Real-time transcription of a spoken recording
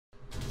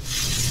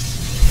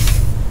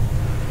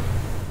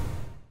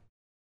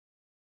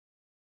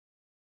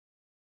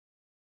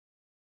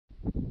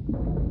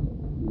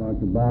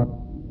Dr. Bach,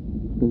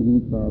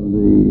 students of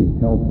the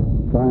health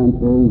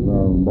sciences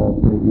of Ball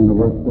State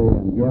University,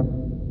 and guests.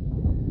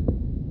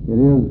 It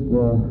is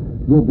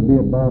good to be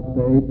at Ball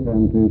State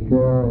and to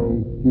share a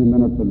few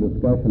minutes of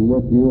discussion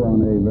with you on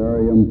a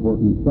very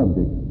important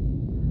subject.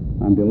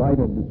 I'm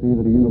delighted to see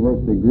that a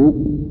university group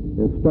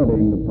is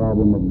studying the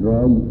problem of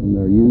drugs and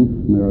their use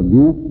and their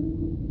abuse,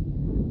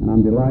 and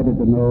I'm delighted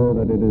to know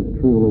that it is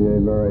truly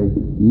a very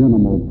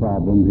minimal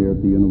problem here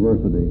at the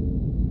university.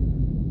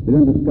 We've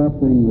been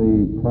discussing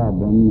the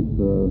problems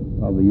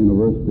of the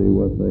university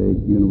with a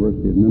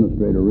university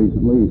administrator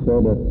recently. He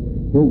said that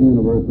his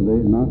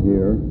university, not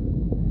here,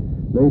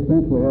 they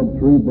essentially had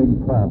three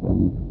big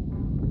problems.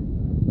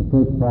 The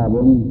first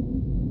problem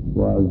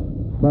was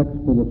sex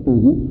for the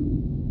students.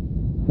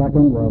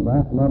 Second was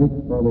athletics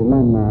for the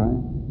alumni.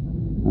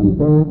 And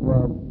third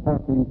was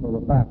parking for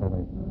the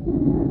faculty.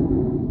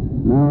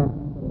 Now,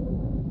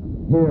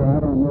 here I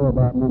don't know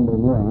about number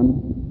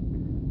one.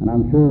 And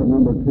I'm sure that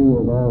number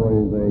two is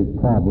always a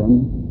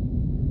problem,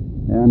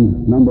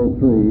 and number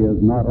three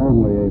is not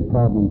only a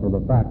problem for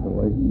the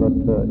faculty, but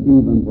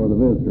even for the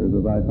visitors,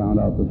 as I found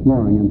out this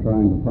morning in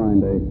trying to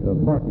find a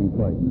parking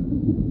place.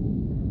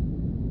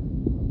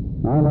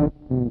 I like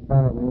to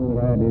follow the old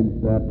adage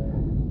that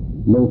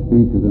no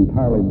speech is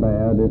entirely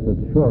bad if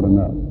it's short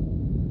enough.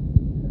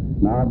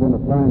 Now, I've been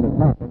assigned a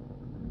topic,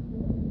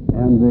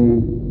 and the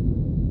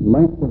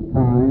length of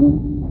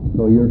time,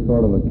 so you're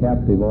sort of a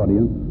captive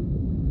audience.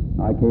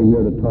 I came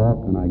here to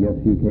talk, and I guess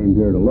you came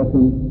here to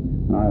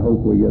listen, and I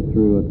hope we get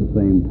through at the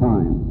same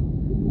time.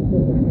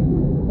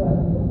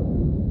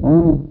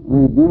 On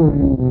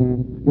reviewing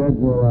the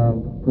schedule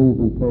of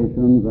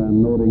presentations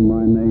and noting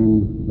my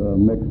name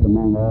mixed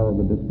among all of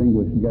the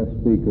distinguished guest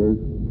speakers,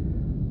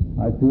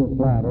 I feel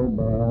flattered,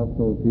 but I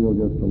also feel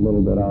just a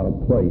little bit out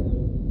of place.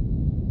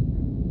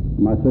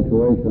 My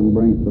situation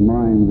brings to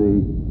mind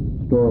the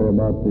story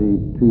about the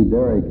two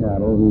dairy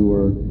cattle who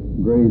were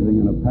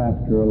grazing in a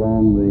pasture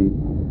along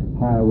the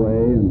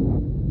highway,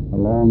 and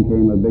along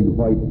came a big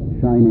white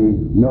shiny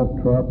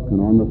milk truck, and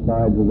on the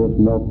sides of this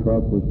milk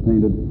truck was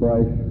painted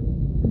fresh,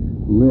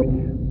 rich,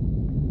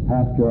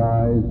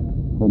 pasteurized,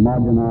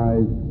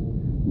 homogenized,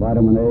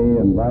 vitamin A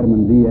and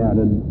vitamin D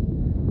added,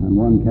 and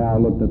one cow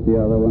looked at the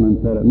other one and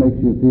said, "It makes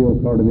you feel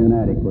sort of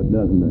inadequate,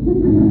 doesn't it?"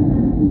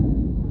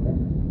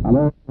 I'm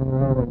also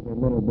always a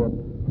little bit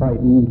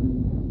frightened,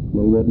 a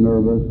little bit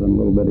nervous, and a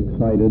little bit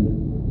excited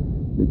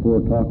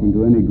before talking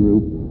to any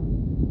group.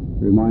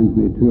 Reminds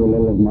me, too, a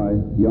little of my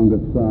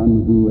youngest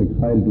son, who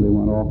excitedly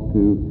went off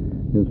to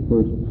his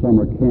first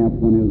summer camp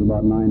when he was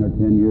about 9 or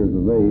 10 years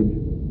of age.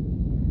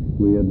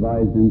 We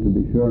advised him to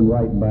be sure and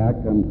write back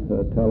and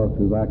tell us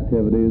his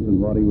activities and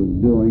what he was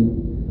doing.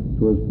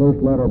 So his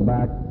first letter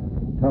back,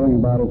 telling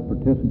about his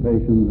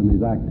participations and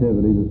his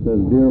activities, it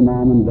says, "Dear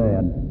Mom and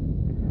Dad,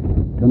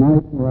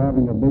 tonight we're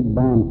having a big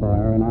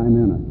bonfire and I'm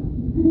in it."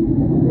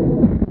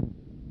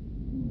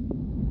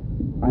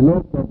 I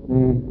note that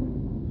the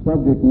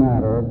subject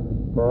matter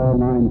for all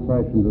 9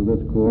 sessions of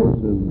this course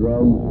is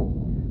drugs,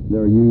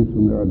 their use,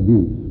 and their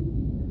abuse.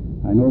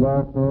 I note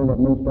also that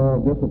most all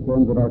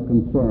disciplines that are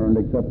concerned,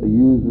 except the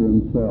user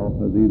himself,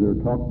 has either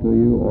talked to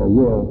you or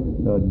will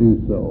do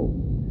so.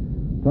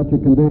 Such a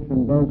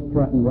condition does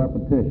threaten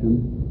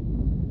repetition,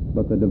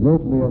 but the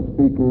diversity of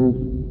speakers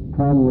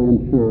probably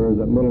ensures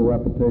that little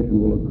repetition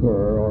will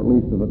occur, or at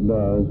least if it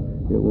does,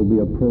 it will be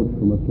approached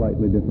from a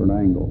slightly different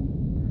angle.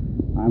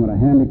 I'm at a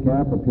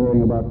handicap,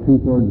 appearing about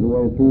 2/3 of the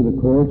way through the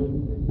course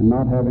and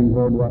not having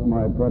heard what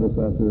my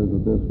predecessors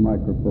at this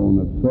microphone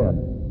have said.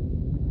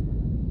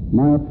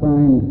 My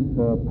assigned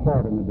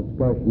part in the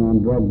discussion on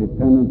drug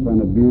dependence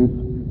and abuse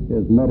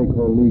is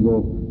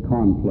medico-legal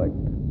conflict.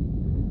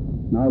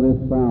 Now, this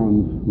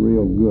sounds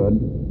real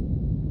good,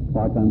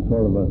 like I'm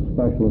sort of a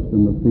specialist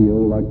in the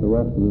field, like the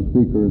rest of the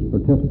speakers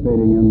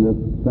participating in this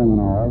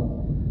seminar,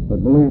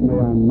 but believe me,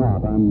 I'm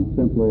not. I'm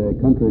simply a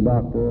country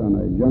doctor and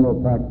a general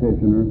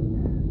practitioner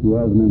who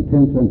has an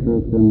intense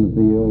interest in the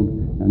field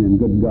and in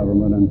good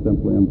government, and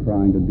simply am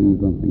trying to do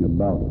something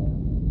about it.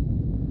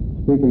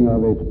 Speaking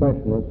of a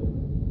specialist,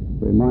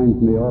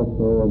 reminds me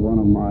also of one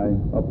of my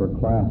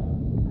upper-class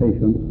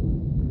patients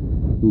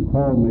who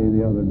called me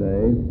the other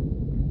day,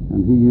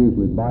 and he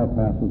usually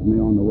bypasses me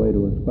on the way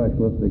to a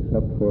specialist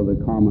except for the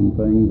common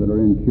things that are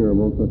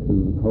incurable, such as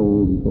the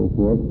cold and so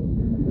forth.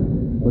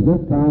 But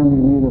this time he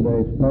needed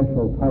a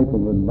special type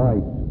of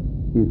advice.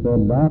 He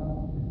said, "Doc,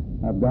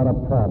 I've got a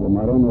problem.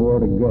 I don't know where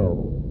to go."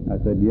 I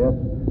said, "Yes,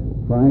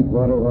 Frank,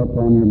 what's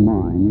on your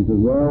mind?" He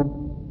said, "Well,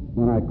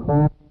 when I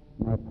cough,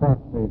 my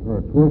prostate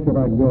hurts. Where should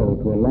I go,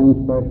 to a lung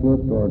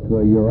specialist or to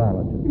a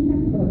urologist?"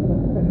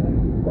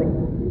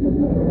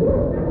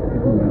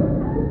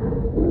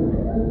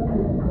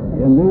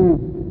 In these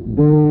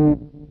days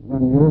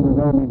when the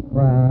overwhelming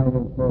cry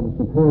is for the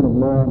support of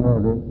law and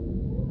order,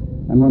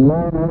 and when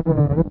law and order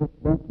are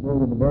indispensable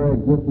to the very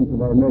existence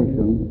of our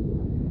nation,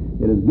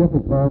 it is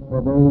difficult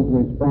for those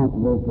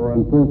responsible for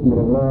enforcement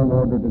of law and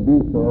order to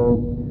do so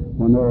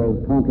when there is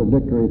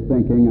contradictory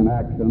thinking and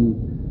action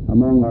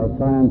among our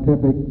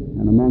scientific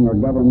and among our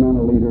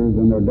governmental leaders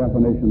in their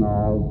definition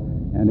of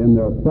and in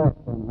their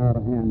thoughts on how to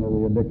handle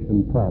the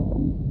addiction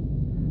problem.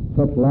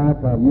 Such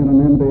lack of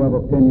unanimity of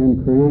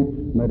opinion creates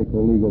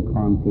medico-legal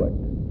conflict.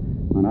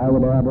 And I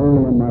would add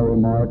early in my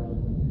remarks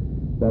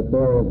that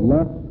there is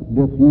less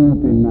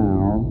disunity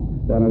now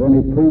than at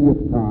any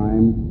previous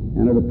time,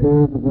 and it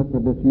appears as if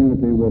the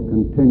disunity will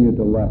continue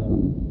to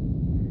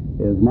lessen.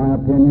 It is my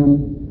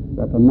opinion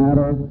that the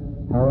matter,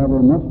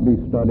 however, must be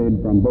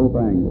studied from both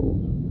angles.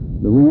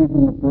 The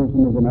reason the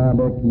person is an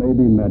addict may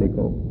be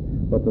medical,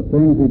 but the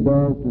things he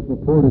does to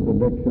support his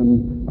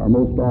addiction are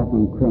most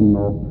often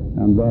criminal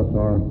and thus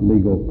are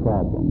legal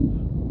problems.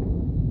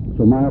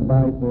 So my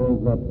advice is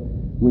that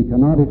we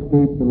cannot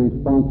escape the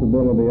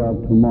responsibility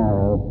of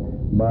tomorrow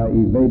by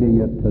evading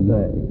it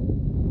today.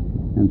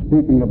 And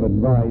speaking of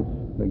advice,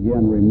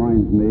 again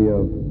reminds me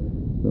of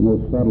the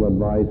most subtle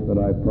advice that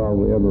I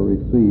probably ever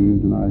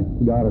received, and I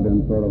got it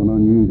in sort of an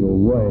unusual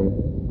way.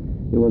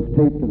 It was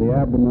taped to the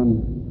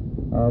abdomen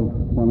of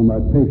one of my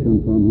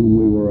patients on whom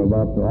we were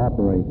about to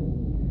operate.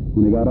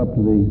 When he got up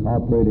to the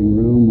operating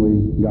room,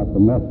 we got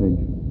the message.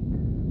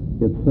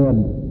 It said,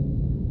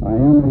 "I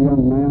am a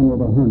young man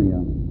with a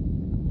hernia,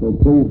 so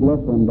please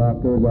listen,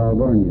 Dr.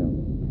 Galvernia.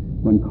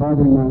 When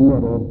carving my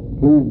middle,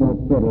 please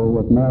don't fiddle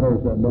with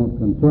matters that don't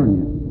concern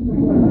you."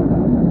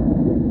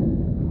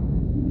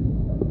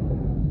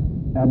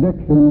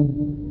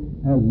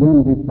 Addiction has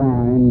been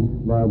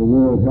defined by the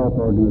World Health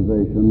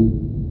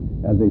Organization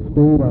as a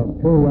state of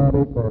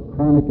periodic or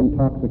chronic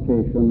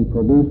intoxication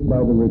produced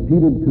by the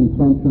repeated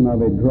consumption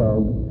of a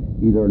drug,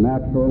 either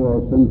natural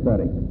or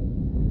synthetic.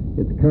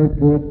 Its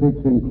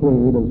characteristics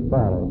include as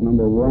follows.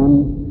 Number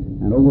one,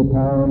 an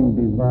overpowering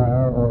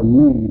desire or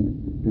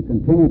need to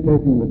continue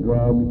taking the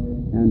drug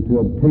and to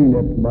obtain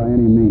it by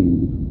any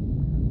means.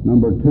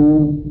 Number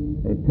two,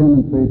 a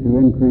tendency to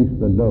increase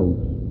the dose.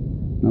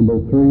 Number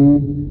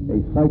three, a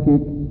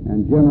psychic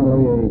and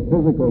generally a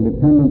physical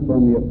dependence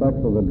on the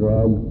effects of the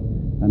drug.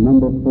 And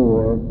number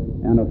four,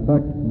 an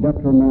effect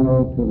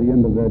detrimental to the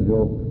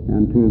individual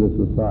and to the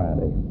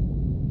society.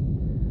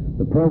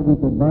 The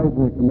President's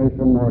Advisory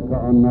Commission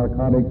on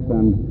Narcotics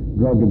and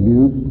Drug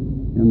Abuse,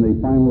 in the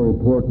final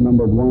report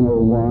numbered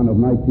 101 of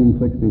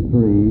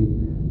 1963,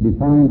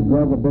 defines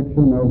drug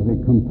addiction as the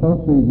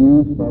compulsive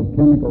use of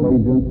chemical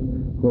agents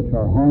which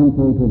are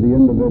harmful to the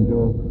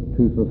individual,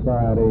 to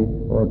society,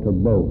 or to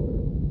both.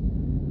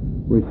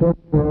 Research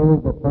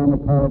shows that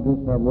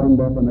pharmacologists have one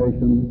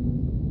definition,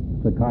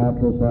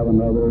 psychiatrists have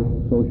another,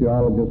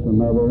 sociologists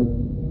another,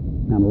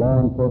 and law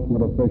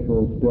enforcement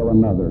officials still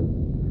another.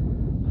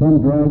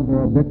 Some drugs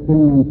are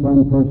addicting and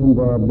some persons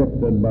are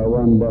addicted by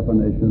one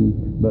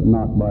definition, but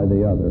not by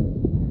the other.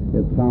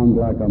 It sounds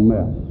like a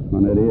mess,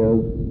 and it is,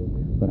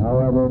 but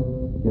however,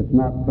 it's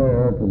not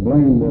fair to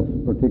blame this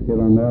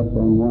particular mess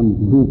on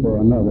one group or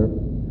another.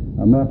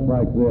 A mess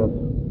like this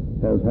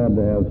has had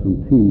to have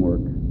some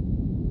teamwork.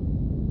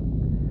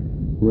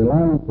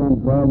 Reliance on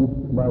drugs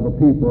by the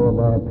people of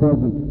our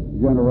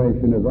present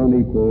generation is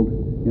unequaled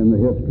in the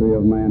history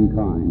of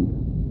mankind.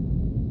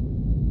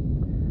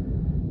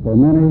 For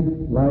many,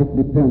 life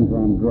depends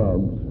on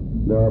drugs.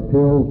 There are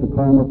pills to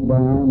calm us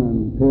down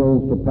and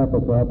pills to pep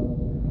us up,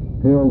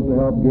 pills to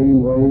help gain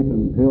weight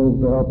and pills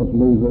to help us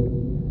lose it,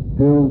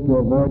 pills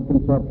to avoid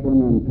consumption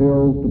and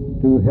pills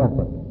to help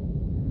it.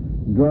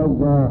 Drugs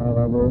are,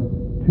 however,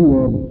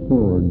 two-edged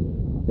swords.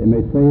 They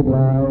may save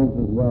lives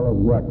as well as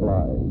wreck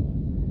lives.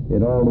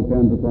 It all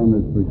depends upon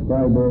the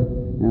prescriber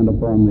and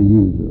upon the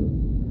user.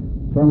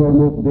 Some of the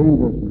most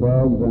dangerous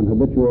drugs and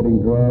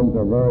habituating drugs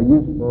are very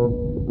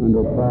useful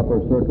under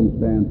proper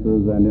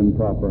circumstances and in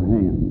proper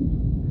hands.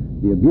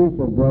 The abuse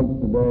of drugs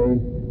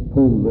today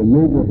poses a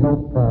major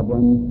health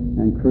problem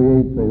and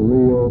creates a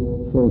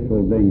real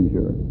social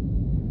danger.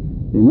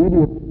 The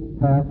immediate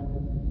past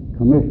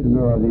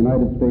Commissioner of the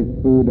United States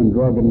Food and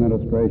Drug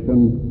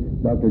Administration,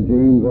 Dr.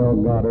 James L.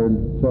 Goddard,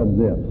 said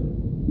this,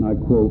 and I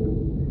quote,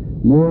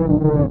 "More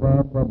and more of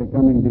us are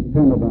becoming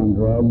dependent on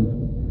drugs,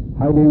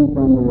 hiding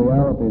from the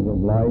realities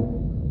of life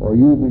or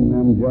using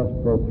them just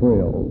for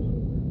thrills.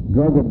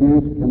 Drug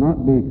abuse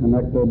cannot be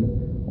connected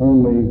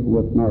only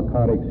with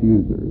narcotics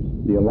users.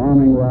 The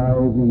alarming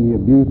rise in the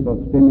abuse of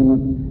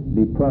stimulant,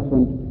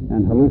 depressant,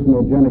 and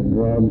hallucinogenic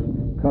drugs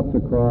cuts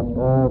across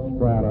all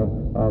strata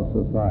of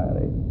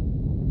society.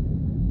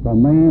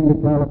 From Maine to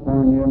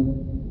California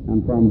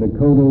and from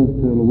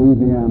Dakotas to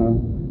Louisiana,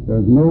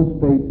 there's no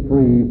state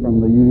free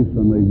from the use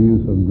and the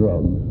abuse of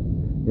drugs.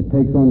 It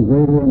takes on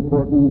greater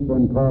importance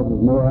and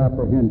causes more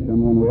apprehension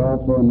when we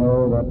also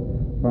know that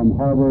from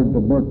Harvard to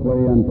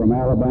Berkeley and from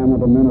Alabama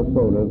to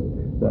Minnesota,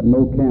 that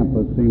no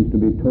campus seems to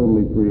be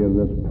totally free of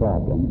this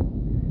problem.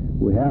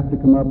 We have to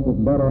come up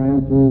with better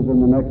answers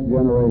in the next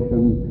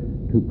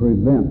generation to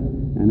prevent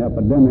an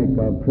epidemic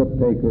of trip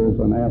takers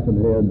and acid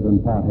heads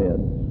and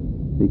potheads.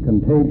 The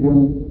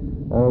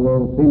contagion,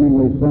 although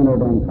seemingly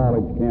centered on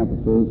college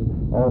campuses,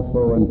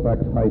 also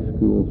infects high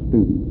school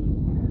students.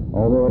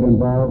 Although it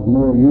involves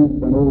more youth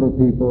than older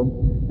people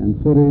and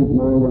cities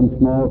more than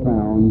small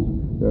towns,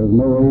 there is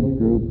no age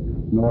group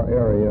nor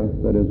area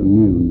that is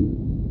immune.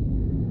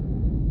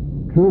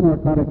 True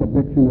narcotic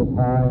addiction is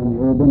high in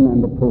the urban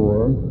and the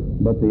poor,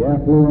 but the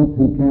affluent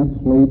who can't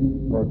sleep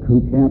or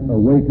who can't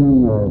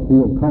awaken or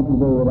feel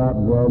comfortable without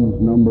drugs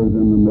numbers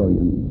in the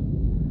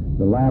millions.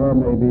 The latter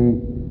may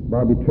be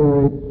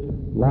barbiturates,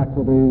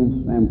 laxatives,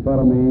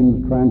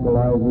 amphetamines,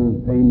 tranquilizers,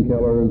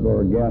 painkillers,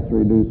 or gas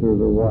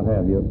reducers, or what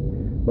have you,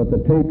 but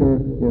the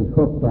taker is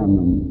hooked on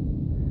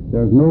them.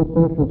 There's no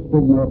social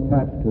stigma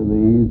attached to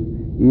these,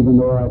 even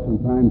though I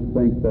sometimes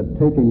think that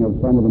taking of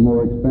some of the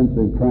more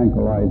expensive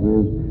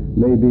tranquilizers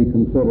may be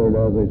considered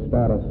as a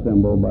status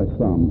symbol by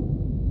some.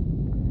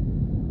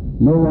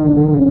 No one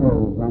really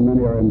knows how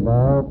many are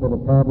involved, for the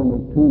problem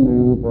is too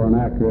new for an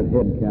accurate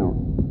head count.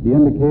 The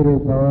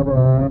indicators, however,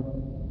 are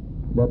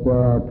that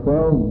there are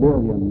 12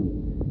 billion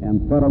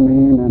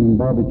amphetamine and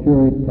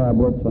barbiturate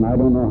tablets, and I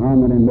don't know how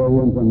many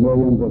millions and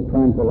millions of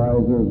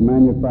tranquilizers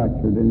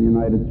manufactured in the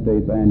United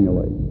States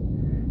annually.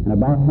 And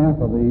about half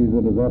of these,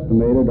 it is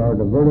estimated, are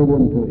diverted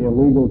into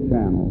illegal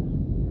channels.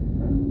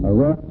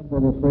 Arrests for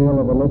the sale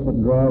of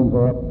illicit drugs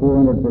are up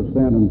 400%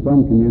 in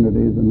some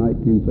communities in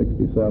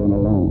 1967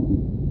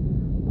 alone.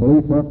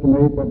 Police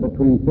estimate that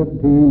between 15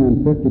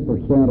 and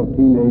 50% of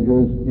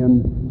teenagers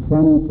in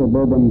some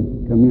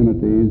suburban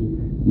communities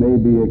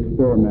may be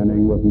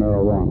experimenting with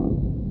marijuana.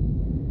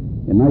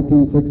 In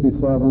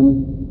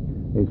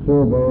 1967, a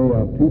survey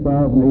of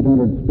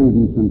 2,800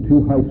 students in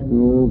 2 high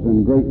schools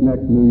in Great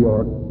Neck, New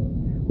York,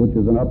 which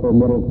is an upper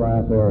middle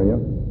class area,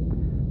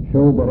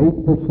 showed that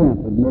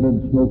 8%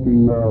 admitted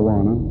smoking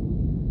marijuana,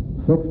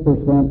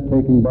 6%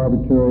 taking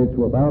barbiturates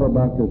without a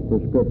doctor's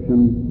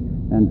prescription,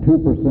 and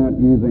 2%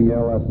 using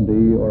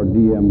LSD or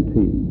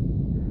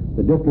DMT.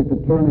 The district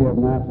attorney of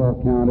Nassau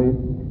County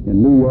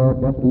in New York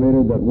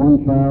estimated that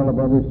 1 child of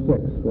every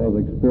 6 was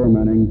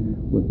experimenting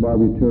with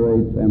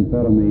barbiturates,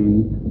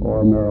 amphetamine,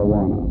 or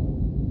marijuana.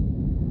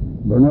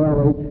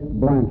 Bernal H.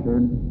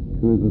 Blanchard,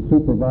 who is the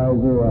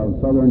supervisor of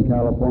Southern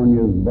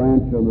California's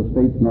branch of the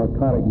state's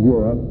Narcotic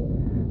Bureau,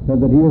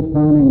 said that he is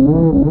finding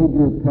more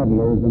major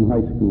peddlers in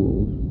high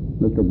schools.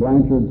 Mr.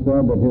 Blanchard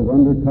said that his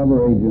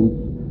undercover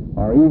agents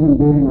are even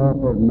being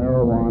offered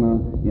marijuana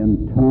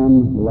in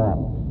ton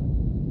lots.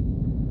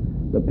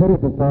 The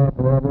pitiful part,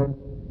 however,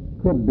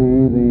 could be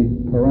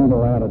the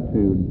parental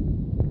attitude.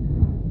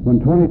 When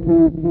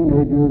 22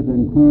 teenagers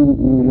in Queens,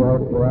 New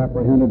York were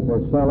apprehended for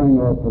selling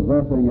or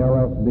possessing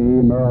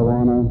LSD,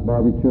 marijuana,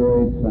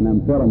 barbiturates, and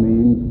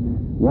amphetamines,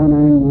 one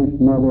anguished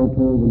mother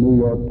told the New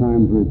York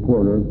Times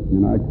reporter,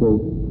 and I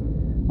quote,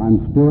 "I'm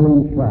still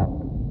in shock.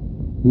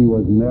 He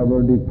was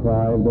never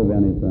deprived of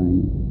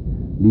anything."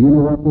 Do you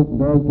know what this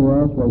does to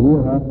us? Well,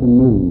 we'll have to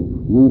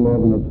move. We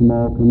live in a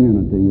small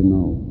community, you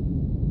know.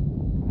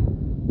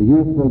 The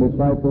youthful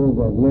disciples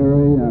of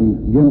Leary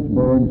and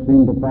Ginsburg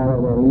seem to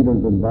follow their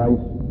leader's advice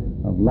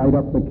of light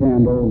up the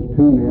candles,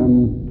 tune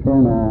in,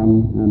 turn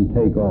on, and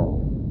take off.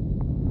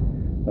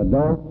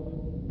 Adults,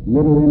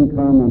 middle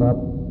income and up,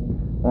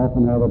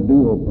 often have a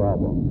dual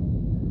problem.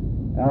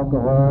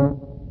 Alcohol,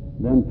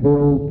 then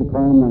pills to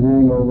calm the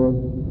hangover,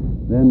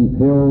 then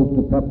pills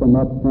to pep them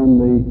up from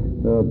the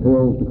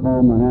pills to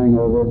calm the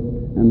hangover,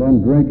 and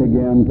then drink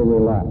again to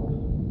relax.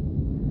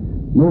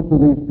 Most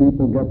of these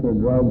people get their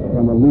drugs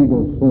from a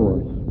legal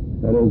source,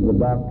 that is, the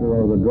doctor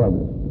or the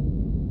druggist.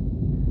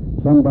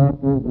 Some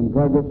doctors and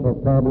druggists are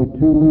probably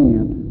too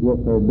lenient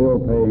with their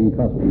bill-paying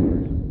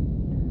customers.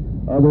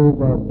 Others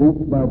are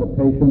duped by the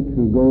patient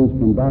who goes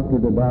from doctor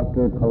to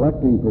doctor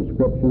collecting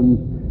prescriptions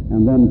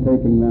and then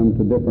taking them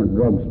to different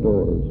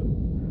drugstores.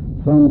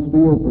 Some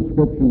steal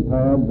prescription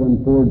pads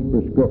and forge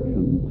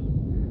prescriptions.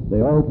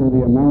 They alter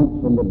the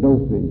amounts and the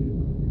dosage,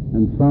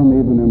 and some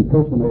even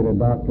impersonate a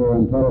doctor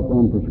and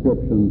telephone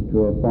prescriptions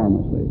to a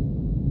pharmacy.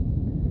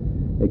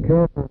 A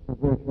careful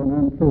physician,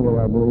 and truly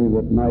I believe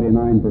that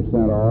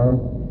 99% are,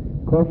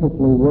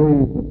 cautiously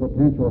weighs the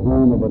potential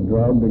harm of a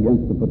drug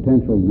against the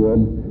potential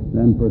good,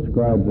 then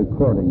prescribes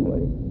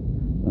accordingly.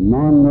 The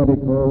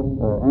non-medical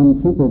or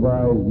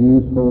unsupervised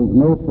use holds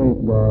no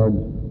safeguards,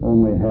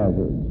 only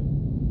hazards.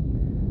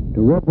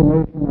 To rid the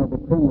nation of the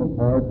criminal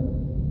part,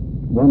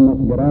 one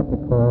must get at the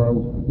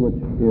cause, which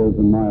is,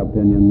 in my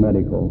opinion,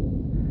 medical.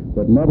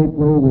 But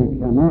medically, we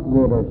cannot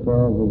rid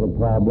ourselves of the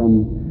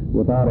problem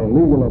without a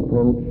legal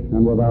approach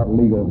and without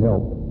legal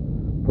help.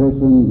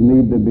 Persons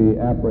need to be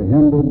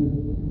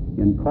apprehended,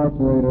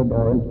 incarcerated,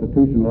 or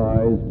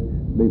institutionalized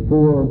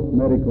before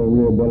medical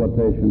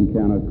rehabilitation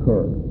can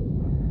occur.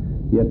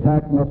 The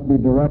attack must be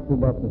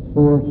directed at the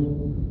source,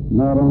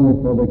 not only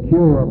for the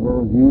cure of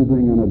those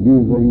using and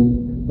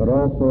abusing, but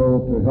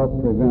also to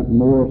help prevent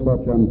more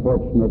such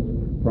unfortunates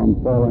from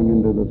falling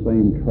into the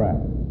same trap.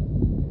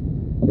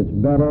 It's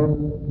better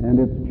and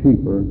it's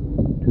cheaper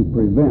to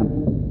prevent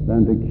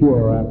than to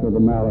cure after the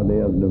malady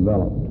has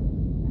developed.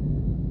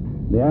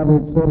 The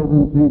average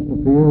citizen seems to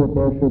feel that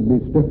there should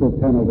be stiffer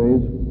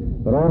penalties,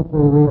 but also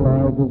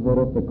realizes that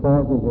if the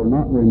causes are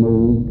not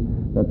removed,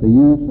 that the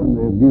use and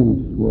the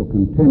abuse will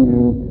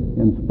continue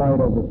in spite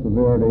of the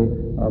severity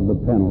of the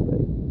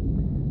penalty.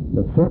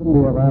 The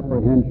certainty of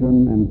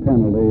apprehension and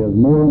penalty is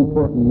more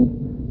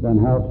important than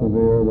how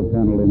severe the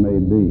penalty may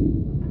be.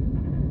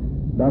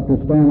 Dr.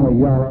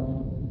 Stanley Yallis,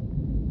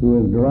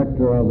 who is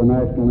director of the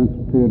National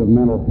Institute of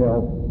Mental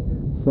Health,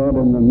 said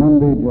in the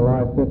Monday,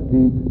 July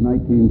 15,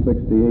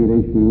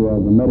 1968 issue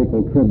of the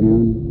Medical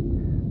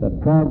Tribune that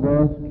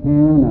progress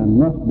can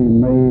and must be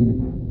made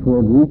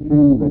toward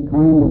reaching the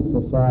kind of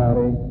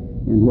society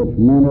in which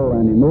mental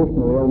and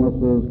emotional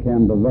illnesses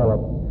can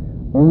develop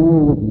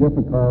only with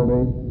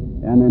difficulty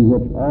and in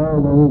which all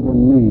those in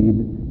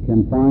need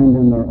can find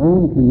in their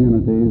own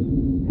communities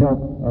help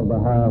of the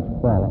highest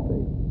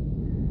quality.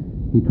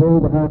 He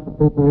told the House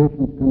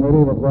Appropriations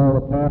Committee that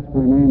while the task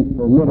remains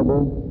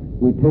formidable,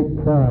 we take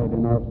pride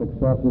in our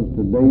successes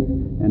to date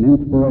and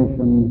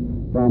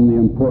inspiration from the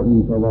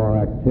importance of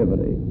our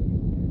activity.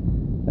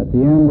 At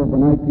the end of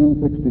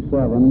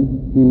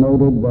 1967, he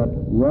noted that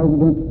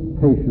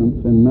resident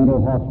patients in mental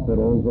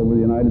hospitals over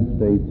the United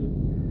States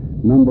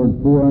numbered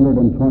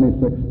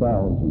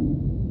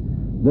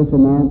 426,000. This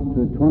amounts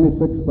to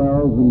 26,000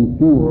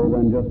 fewer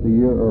than just a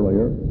year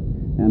earlier,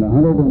 and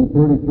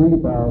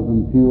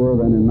 133,000 fewer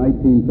than in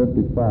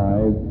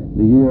 1955,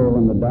 the year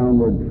when the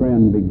downward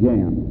trend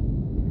began.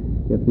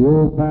 If the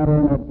old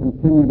pattern had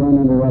continued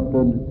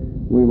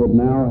uninterrupted, we would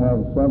now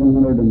have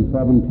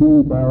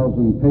 717,000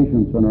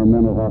 patients in our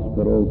mental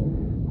hospitals,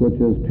 which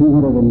is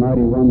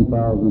 291,000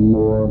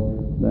 more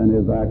than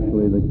is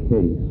actually the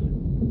case.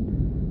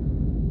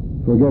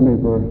 Forgive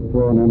me for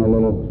throwing in a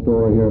little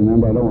story here and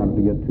then, but I don't want it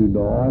to get too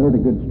dull. I heard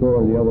a good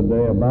story the other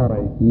day about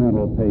a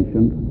mental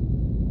patient.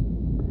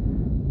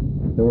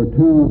 There were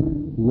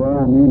two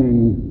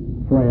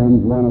well-meaning friends,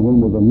 one of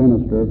whom was a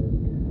minister,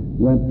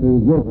 went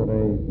to visit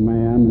a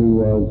man who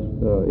was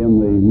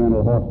in the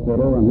mental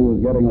hospital and who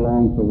was getting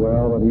along so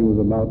well that he was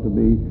about to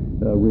be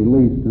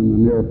released in the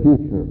near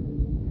future.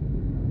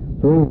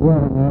 So he was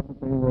well enough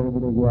that they were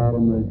able to go out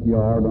in the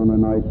yard on a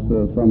nice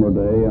summer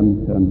day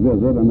and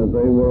visit, and as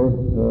they were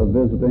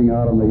visiting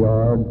out in the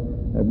yard,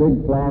 a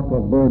big flock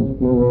of birds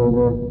flew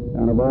over,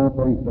 and of all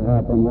things to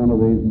happen, one of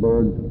these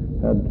birds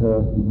had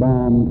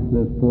bombed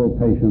this poor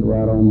patient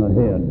right on the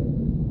head.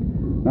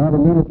 Now, the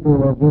minister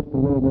was just a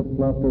little bit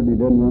flustered. He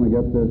didn't want to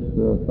get this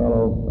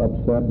fellow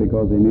upset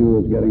because he knew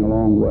he was getting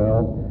along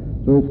well.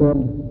 So he said,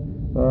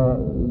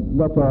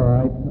 that's all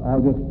right.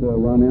 I'll just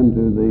run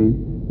into the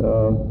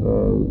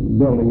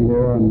building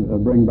here and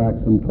bring back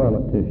some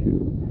toilet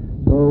tissue.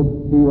 So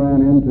he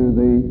ran into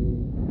the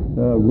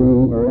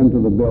room, or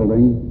into the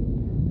building,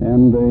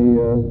 and the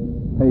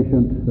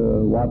patient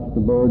watched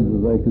the birds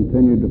as they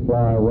continued to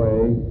fly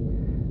away,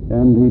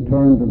 and he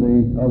turned to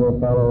the other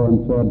fellow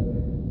and said,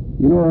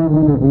 "You know, I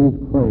wonder who's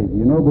crazy.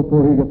 You know,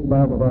 before he gets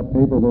back with that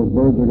paper, those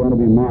birds are going to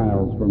be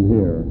miles from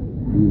here."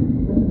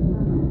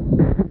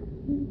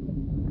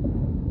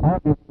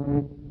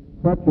 Obviously,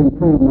 such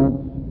improvements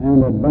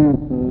and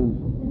advances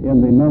in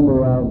the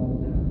number of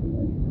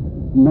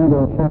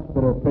mental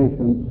hospital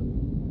patients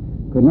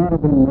could not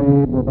have been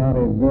made without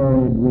a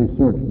varied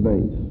research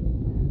base,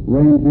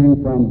 ranging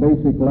from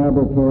basic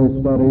laboratory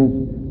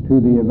studies to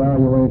the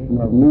evaluation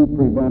of new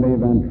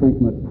preventive and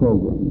treatment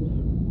programs.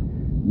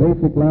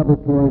 Basic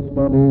laboratory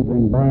studies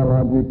in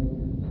biologic,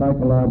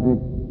 psychologic,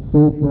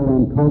 social,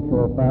 and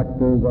cultural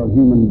factors of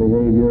human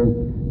behavior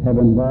have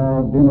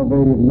involved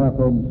innovative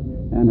methods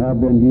and have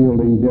been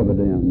yielding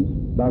dividends.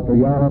 Dr.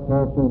 Yallis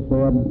also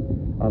said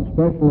of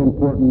special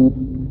importance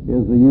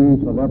is the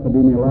use of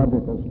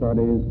epidemiological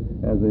studies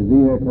as a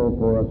vehicle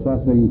for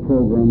assessing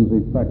programs'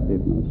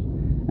 effectiveness,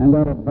 and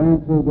that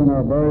advances in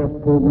our various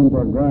programs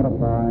are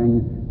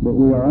gratifying, but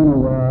we are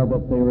unaware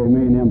that they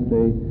remain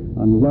empty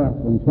unless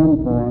in some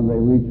form they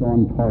reach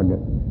on target,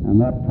 and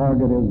that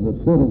target is the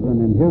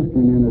citizen in his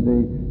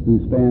community who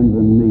stands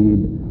in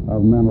need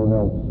of mental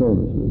health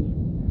services.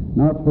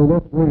 Now, it's for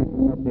this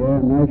reason that the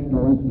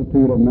National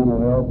Institute of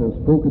Mental Health is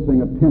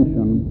focusing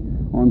attention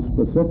on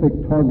specific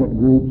target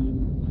groups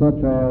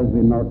such as the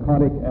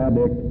narcotic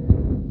addict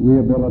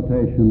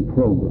rehabilitation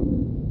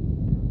program.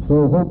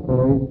 So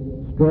hopefully,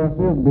 stress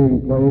is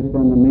being placed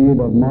on the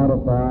need of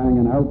modifying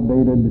an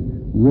outdated,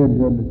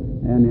 rigid,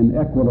 and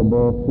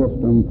inequitable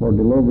system for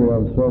delivery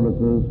of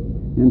services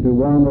into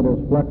one that is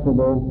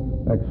flexible,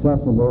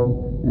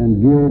 accessible,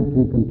 and geared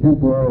to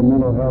contemporary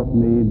mental health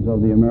needs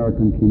of the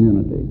American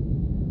community.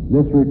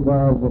 This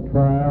requires the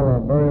trial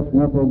of various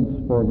methods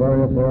for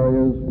various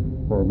areas,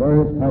 for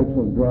various types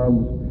of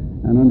drugs,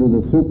 and under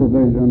the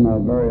supervision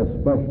of various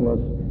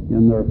specialists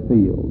in their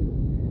field.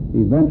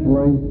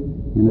 Eventually,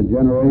 in a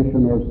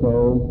generation or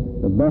so,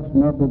 the best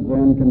methods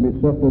then can be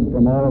sifted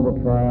from all of the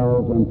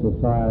trials, and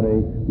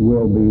society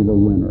will be the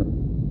winner.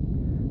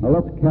 Now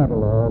let's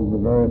catalog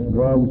the various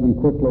drugs and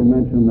quickly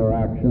mention their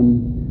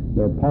action,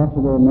 their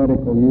possible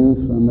medical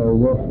use, and their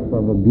risks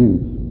of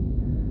abuse.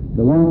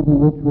 The ones in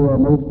which we are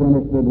most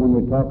interested when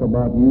we talk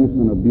about use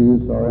and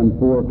abuse are in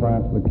four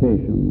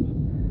classifications: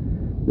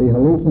 the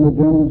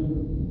hallucinogens,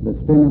 the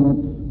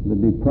stimulants, the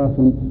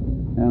depressants,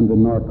 and the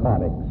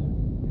narcotics.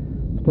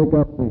 Let's take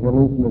up the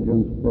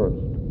hallucinogens first.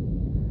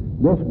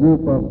 This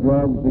group of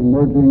drugs,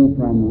 emerging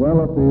from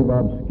relative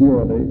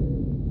obscurity,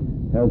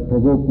 has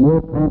provoked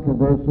more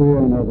controversy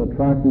and has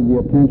attracted the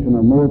attention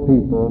of more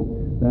people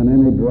than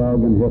any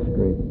drug in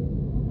history.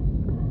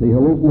 The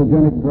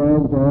hallucinogenic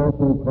drugs are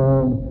also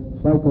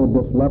called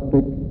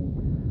psychodyspeptic,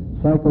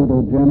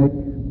 psychotogenic,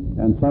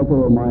 and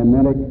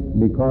psychomimetic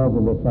because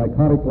of the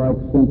psychotic-like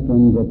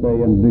symptoms that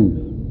they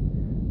induce.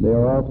 They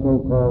are also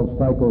called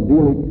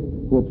psychedelic,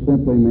 which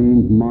simply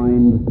means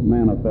mind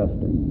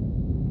manifesting.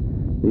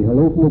 The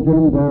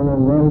hallucinogens,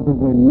 although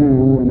relatively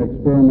new in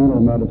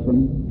experimental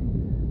medicine,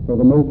 for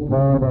the most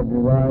part are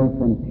derived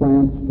from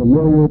plants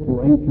familiar to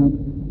ancient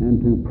and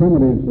to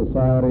primitive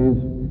societies,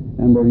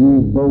 and were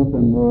used both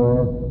in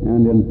war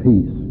and in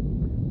peace.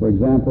 For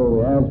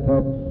example, the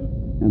Aztecs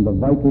and the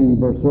Viking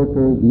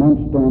berserkers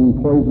munched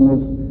on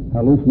poisonous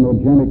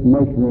hallucinogenic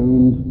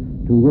mushrooms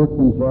to work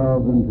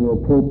themselves into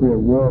appropriate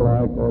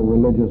warlike or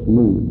religious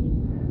moods.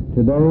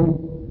 Today,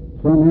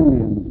 some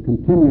Indians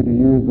continue to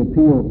use the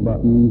peyote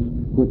buttons,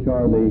 which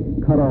are the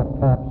cut-off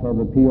tops of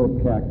the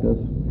peyote cactus,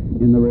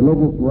 in the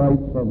religious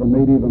rites of the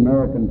Native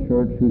American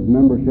Church, whose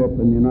membership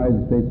in the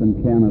United States and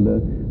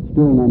Canada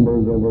still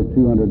numbers over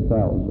 200,000.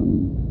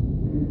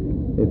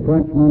 A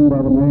Frenchman by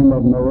the name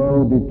of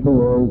Moreau de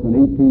Tours in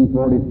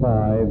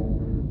 1845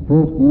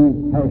 first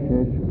used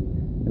hashish,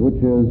 which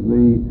is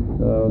the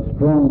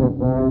stronger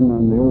form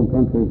and the old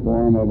country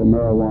form of a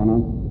marijuana,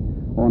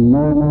 on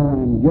normal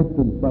and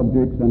gifted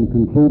subjects, and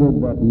concluded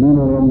that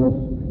mental illness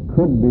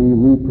could be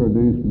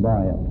reproduced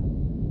by it.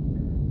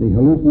 The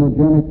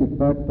hallucinogenic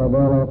effect of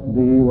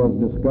LSD was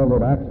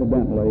discovered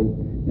accidentally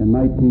in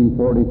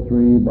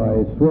 1943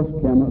 by a Swiss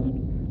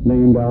chemist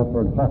named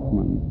Alfred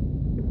Hoffman.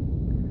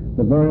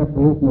 The various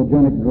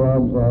hallucinogenic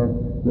drugs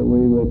that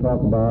we will talk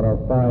about are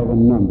 5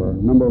 in number.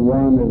 Number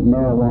 1 is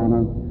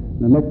marijuana.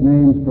 The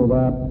nicknames for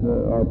that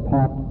are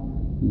pot,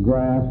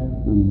 grass,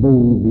 and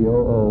boo,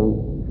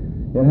 B-O-O.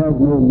 It has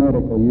no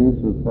medical use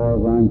as far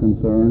as I'm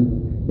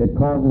concerned. It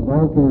causes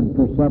altered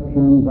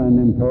perceptions and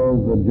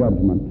impairs the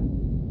judgment.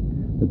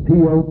 The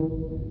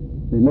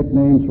peyote, the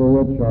nicknames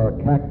for which are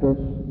cactus,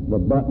 the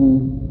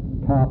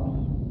button, tops,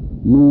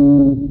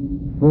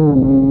 moon, full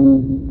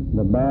moon,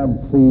 the bad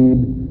seed,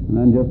 and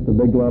then just the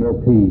big letter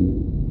P.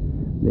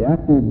 The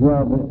active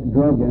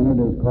drug in it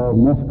is called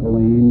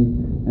mescaline,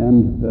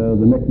 and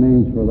the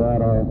nicknames for that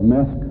are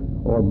mesk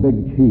or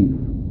big chief.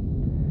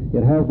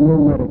 It has no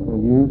medical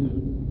use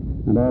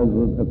and has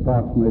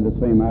approximately the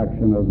same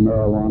action as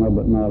marijuana,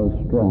 but not as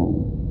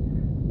strong.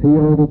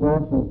 Peyote is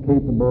also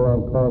capable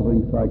of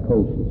causing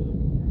psychosis.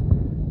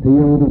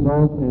 Peyote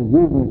is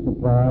usually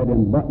supplied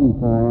in button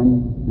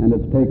form, and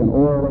it's taken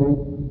orally,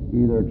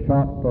 either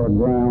chopped or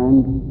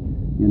ground,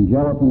 in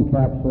gelatin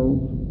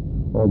capsules,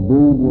 or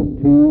brewed with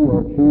tea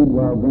or chewed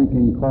while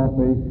drinking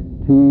coffee,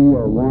 tea,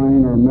 or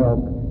wine or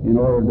milk in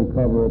order to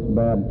cover its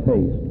bad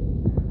taste.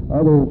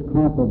 Others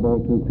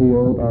comparable to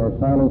peyote are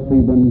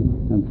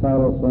psilocybin and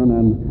psilocin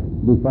and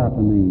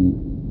bufotenine.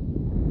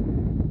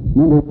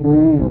 Number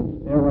 3 is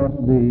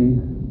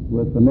LSD,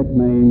 with the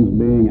nicknames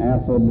being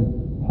acid,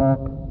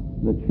 hawk,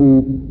 the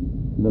chief,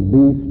 the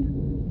beast,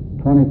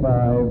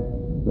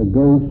 25, the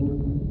ghost,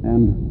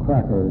 and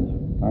crackers.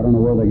 I don't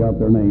know where they got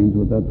their names,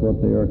 but that's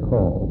what they are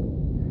called.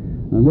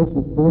 And this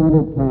is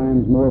 400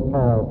 times more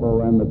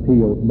powerful than the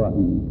peyote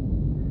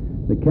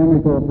button. The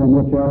chemical from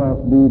which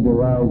LSD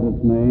derives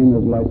its name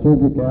is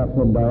lysergic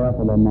acid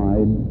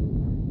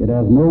diethylamide. It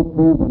has no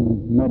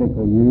proven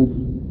medical use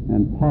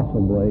and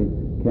possibly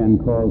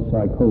can cause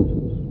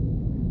psychosis.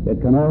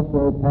 It can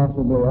also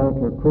possibly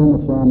alter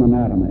chromosome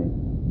anatomy.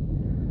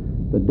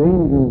 The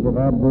dangers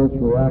of adverse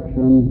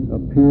reaction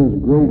appears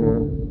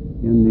greater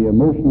in the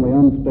emotionally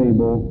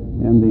unstable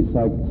and the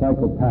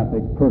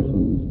psychopathic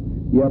persons.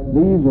 Yet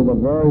these are the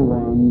very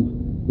ones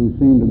who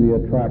seem to be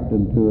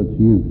attracted to its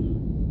use.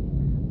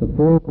 The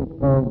fourth is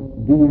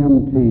called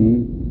DMT,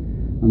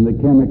 and the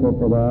chemical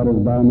for that is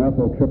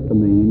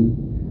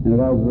dimethyltryptamine, and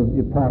it has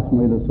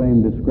approximately the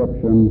same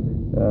description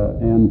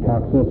and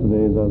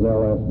toxicities as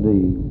LSD.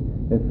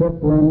 A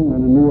fifth one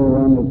and a newer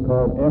one is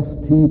called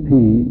STP,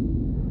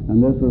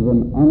 and this is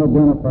an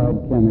unidentified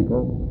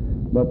chemical,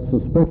 but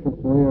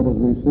suspiciously it has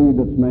received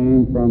its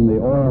name from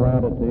the oil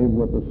additive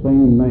with the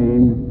same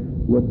name,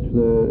 which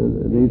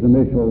these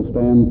initials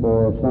stand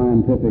for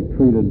scientific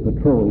treated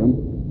petroleum.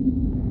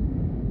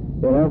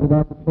 It has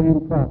about the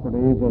same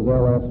properties as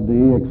LSD,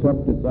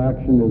 except its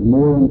action is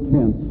more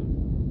intense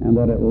and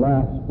that it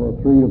lasts for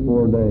 3 to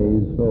 4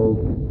 days, so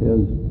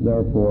is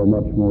therefore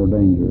much more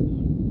dangerous.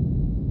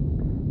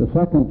 The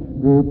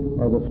second group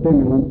are the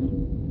stimulants,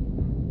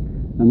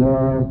 and there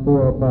are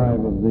 4 or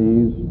 5 of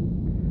these.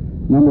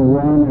 Number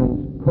 1 is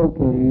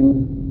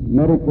cocaine,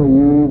 medically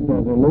used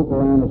as a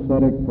local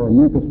anesthetic for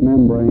mucous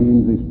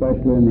membranes,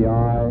 especially in the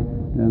eye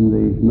and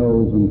the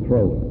nose and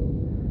throat.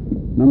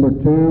 Number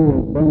 2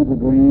 is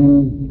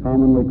benzodrine,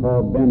 commonly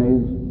called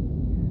bennies,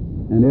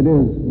 and it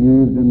is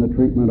used in the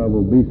treatment of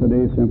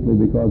obesity simply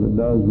because it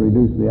does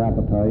reduce the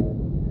appetite.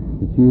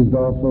 It's used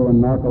also in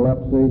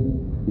narcolepsy,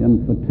 in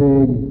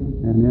fatigue,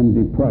 and in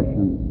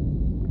depression.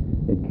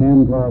 It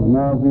can cause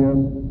nausea,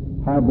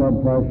 high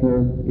blood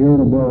pressure,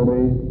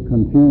 irritability,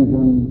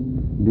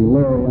 confusion,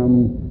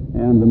 delirium,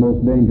 and the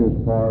most dangerous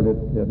part,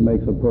 it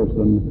makes a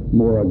person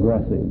more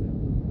aggressive.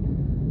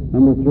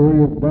 Number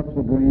 3 is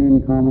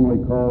dexedrine, commonly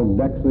called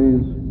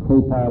Dexies,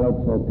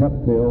 copilots, or pep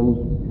pills,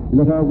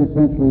 and it has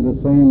essentially the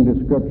same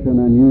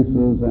description and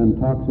uses and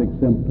toxic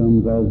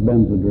symptoms as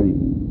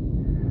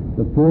benzedrine.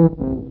 The 4th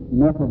is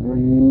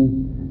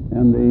methadone,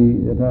 and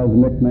it has a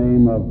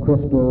nickname of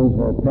crystals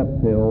or pep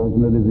pills,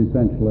 and it is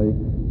essentially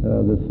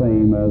the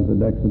same as the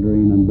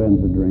dexedrine and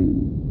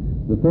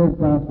benzedrine. The 3rd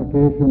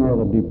classification are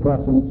the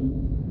depressants,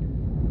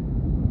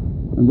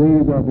 and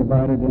these are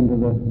divided into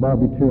the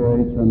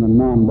barbiturates and the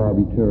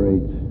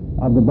non-barbiturates.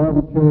 Of the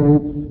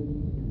barbiturates,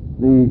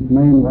 the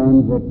main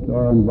ones that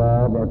are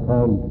involved are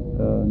called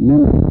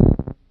nimby,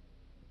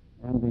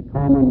 and the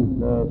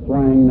common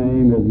slang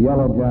name is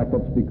yellow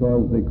jackets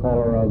because the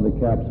color of the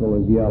capsule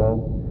is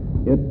yellow.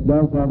 It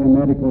does have a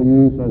medical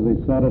use as a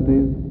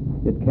sedative.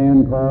 It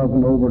can cause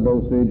an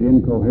overdosage,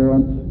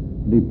 incoherence,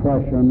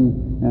 depression,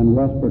 and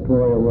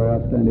respiratory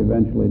arrest, and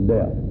eventually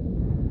death.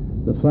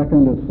 The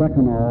 2nd is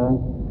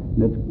seconal.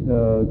 Its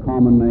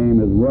common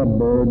name is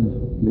redbirds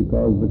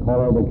because the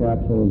color of the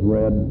capsule is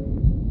red.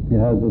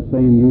 It has the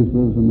same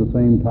uses and the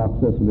same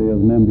toxicity as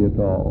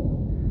nembutal.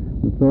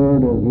 The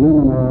 3rd is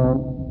luminol,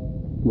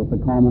 with the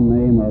common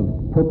name of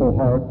purple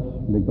hearts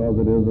because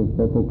it is a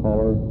purple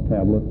color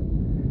tablet,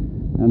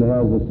 and it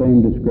has the same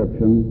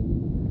description.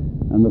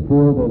 And the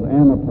 4th is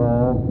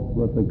amytal,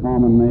 with the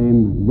common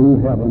name blue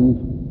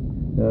heavens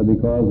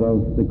because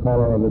of the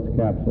color of its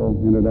capsule,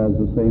 and it has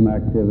the same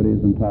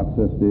activities and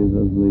toxicities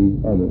as the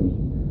others.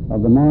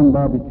 Of the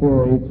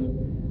non-barbiturates,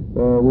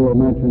 we'll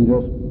mention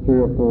just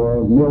 3 or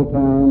 4: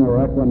 Miltown or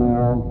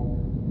Equinal,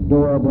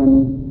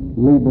 Dorabin,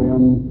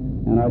 Librium,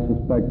 and I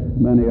suspect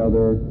many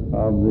other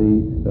of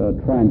the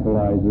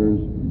tranquilizers.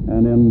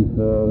 And in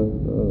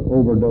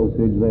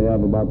overdosage, they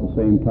have about the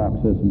same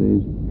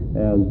toxicities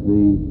as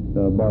the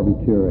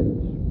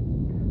barbiturates.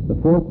 The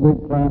 4th big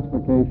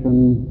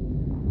classification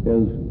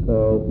is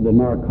the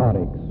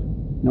narcotics.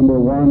 Number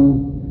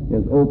 1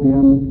 is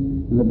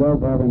opium, and it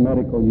does have a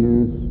medical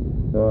use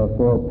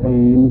for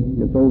pain.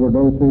 Its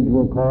overdosage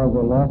will cause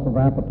a loss of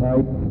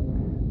appetite,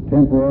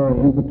 temporary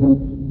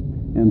impotence,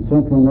 and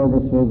central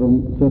nervous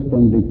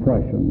system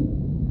depression.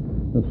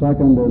 The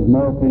 2nd is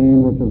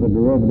morphine, which is a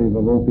derivative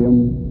of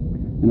opium,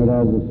 and it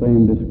has the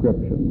same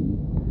description.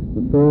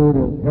 The 3rd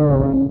is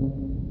heroin,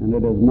 and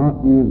it is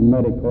not used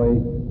medically,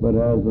 but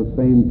has the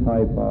same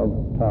type of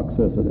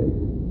toxicity.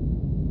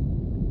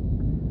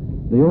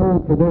 The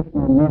old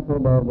traditional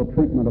method of the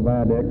treatment of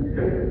addicts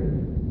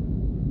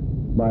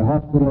by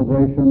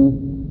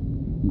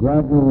hospitalization,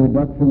 gradual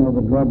reduction of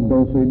the drug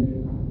dosage,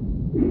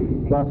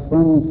 plus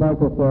some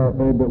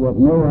psychotherapy, but with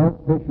no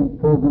outpatient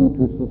program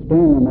to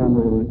sustain them on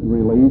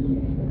release,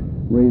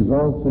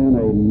 results in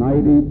a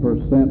 90%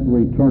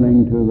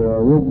 returning to their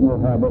original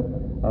habit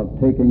of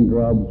taking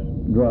drugs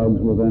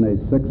within a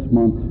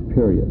 6-month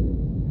period.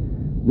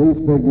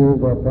 These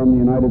figures are from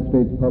the United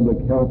States Public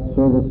Health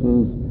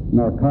Services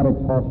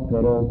Narcotics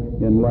Hospital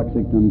in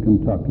Lexington,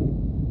 Kentucky.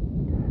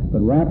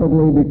 But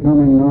rapidly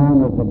becoming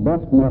known as the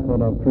best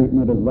method of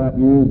treatment is that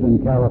used in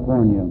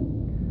California.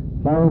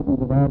 Thousands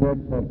of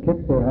addicts have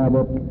kicked their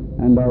habit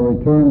and are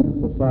returned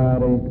to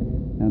society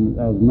and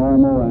as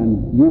normal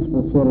and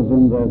useful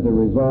citizens as a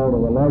result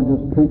of the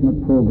largest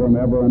treatment program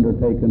ever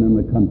undertaken in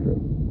the country.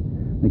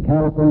 The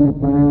California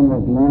plan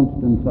was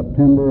launched in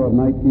September of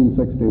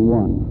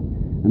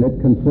 1961, and it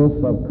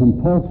consists of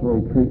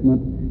compulsory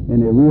treatment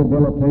in a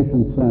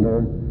rehabilitation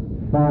center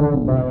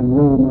followed by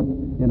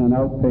enrollment in an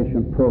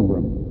outpatient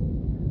program.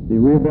 The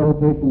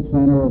rehabilitation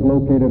center is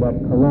located at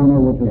Corona,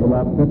 which is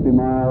about 50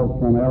 miles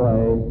from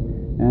L.A.,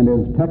 and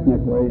is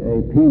technically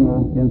a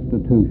penal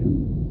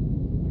institution.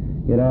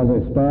 It has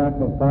a staff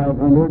of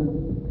 500,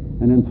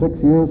 and in 6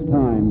 years'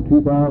 time,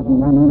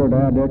 2,100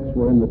 addicts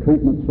were in the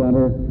treatment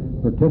center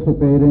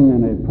participating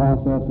in a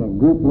process of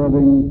group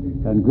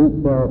living and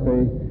group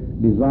therapy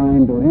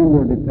designed to end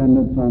their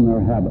dependence on their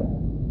habit.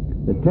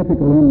 The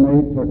typical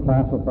inmates are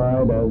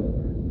classified as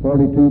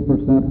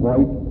 42%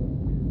 white,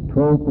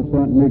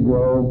 12%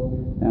 Negro,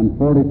 and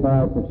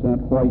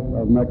 45% white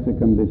of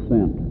Mexican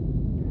descent.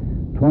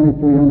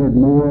 2,300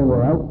 more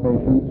were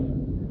outpatients,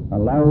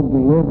 allowed to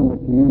live in the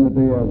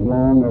community as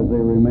long as they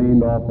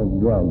remained off of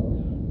drugs.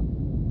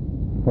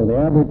 For the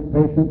average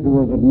patient who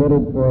was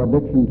admitted for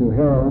addiction to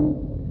heroin,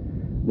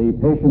 the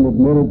patient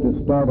admitted to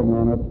starting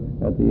on it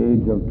at the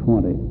age of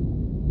 20.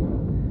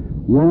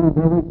 1 of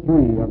every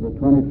 3 of the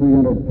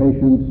 2,300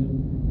 patients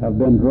have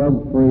been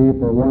drug-free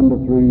for 1 to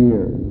 3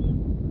 years.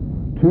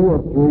 2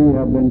 of 3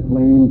 have been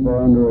clean for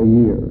under a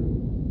year.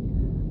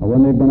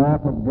 When they've been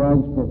off of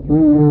drugs for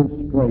 3 years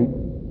straight,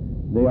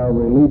 they are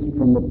released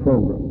from the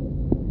program.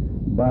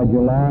 By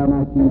July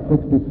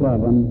 1967,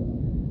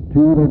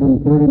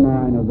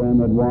 239 of them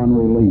had won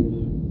release,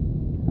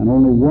 and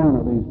only 1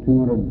 of these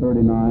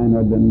 239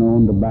 had been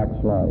known to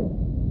backslide.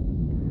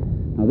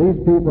 Now,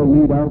 these people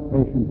need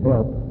outpatient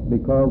help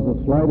because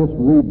the slightest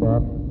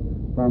rebuff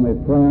from a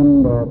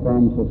friend or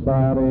from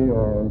society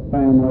or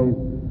family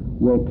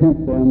will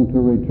tempt them to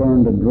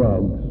return to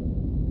drugs.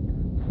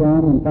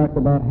 Some, in fact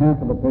about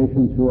half of the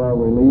patients who are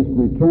released,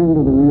 return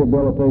to the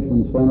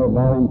rehabilitation center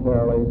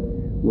voluntarily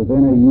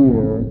within a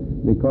year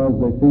because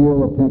they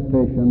feel the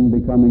temptation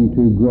becoming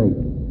too great.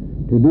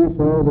 To do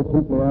so, they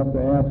simply have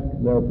to ask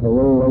their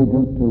parole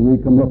agent to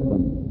recommit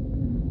them.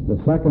 The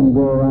second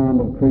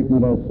go-around of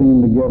treatment has seemed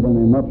to give them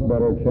a much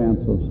better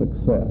chance of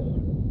success.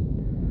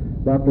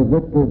 Dr.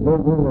 Victor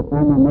Vogel, the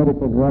former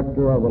medical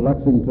director of the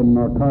Lexington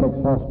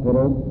Narcotics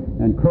Hospital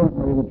and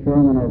currently the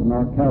chairman of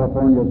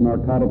California's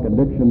Narcotic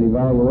Addiction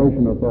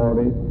Evaluation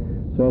Authority,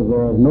 says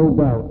there is no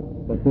doubt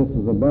that this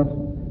is the best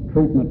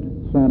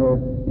treatment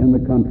center in the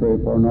country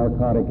for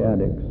narcotic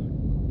addicts.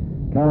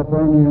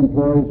 California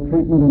employs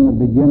treatment in the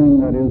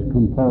beginning that is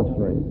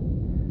compulsory.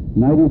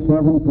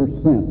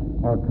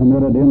 97% are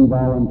committed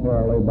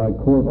involuntarily by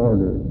court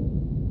order.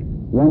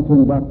 Once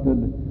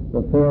inducted,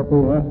 the therapy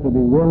has to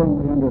be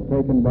willingly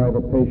undertaken by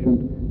the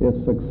patient if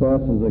success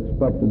is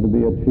expected to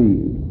be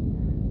achieved.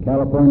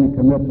 California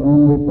commits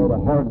only for the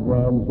hard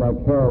drugs like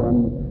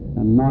heroin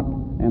and not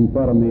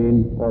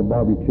amphetamine or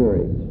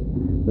barbiturates.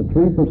 The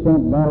 3%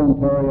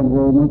 voluntary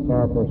enrollments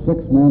are for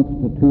 6 months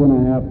to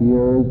 2.5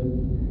 years,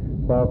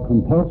 while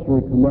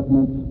compulsory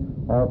commitments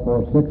are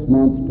for 6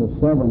 months to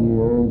 7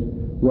 years,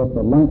 with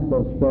the length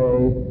of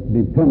stay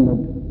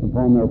dependent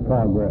upon their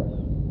progress.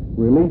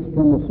 Release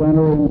from the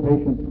center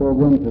inpatient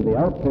program to the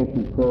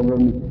outpatient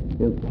program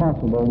is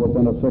possible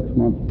within a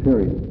 6-month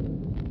period.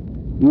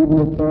 Even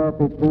if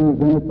therapy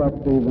proves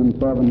ineffective in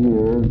 7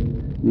 years,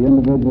 the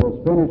individual is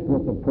finished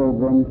with the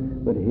program,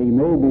 but he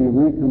may be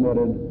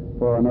recommitted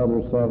for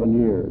another 7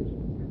 years.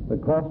 The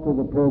cost of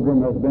the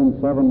program has been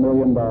 $7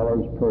 million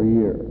per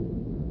year.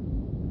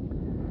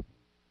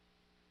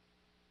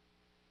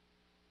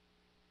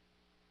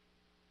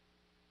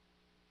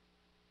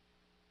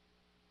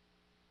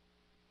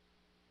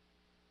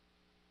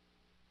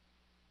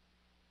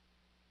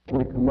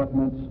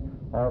 Commitments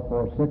are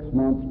for 6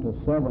 months to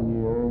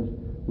 7 years,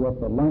 with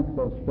the length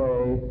of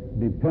stay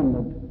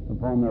dependent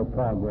upon their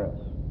progress.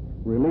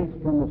 Release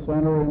from the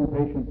center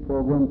inpatient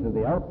program to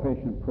the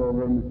outpatient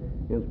program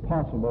is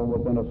possible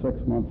within a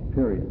 6-month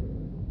period.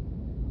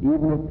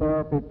 Even if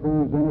therapy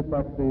proves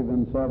ineffective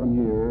in 7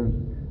 years,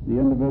 the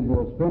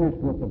individual is finished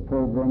with the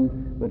program,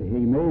 but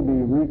he may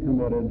be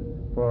recommitted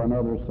for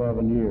another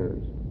 7 years.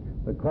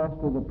 The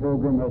cost of the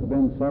program has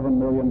been $7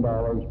 million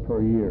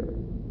per year.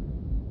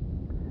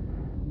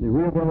 The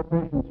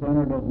rehabilitation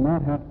center does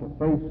not have to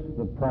face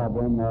the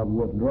problem of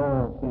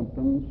withdrawal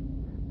symptoms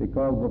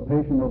because the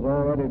patient has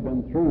already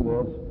been through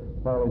this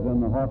while he's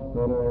in the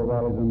hospital or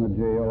while he's in the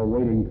jail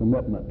awaiting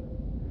commitment.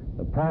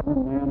 The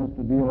problem then is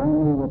to deal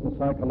only with the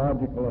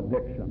psychological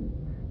addiction.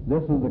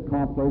 This is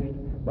accomplished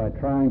by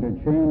trying to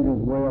change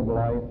his way of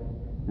life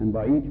and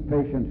by each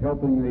patient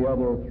helping the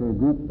other through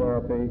group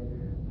therapy,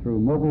 through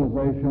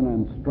mobilization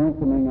and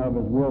strengthening of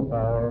his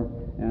willpower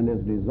and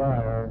his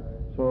desire,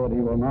 so that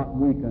he will not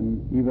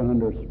weaken even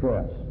under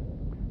stress.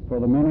 For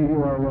the many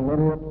who are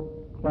illiterate,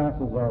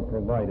 classes are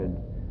provided.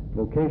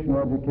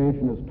 Vocational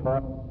education is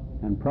taught,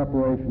 and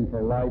preparation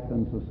for life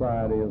in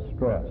society is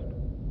stressed.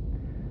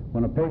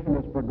 When a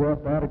patient is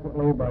progressed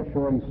adequately by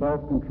showing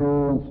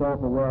self-control and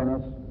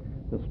self-awareness,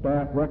 the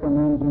staff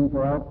recommends him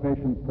for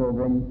outpatient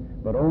program,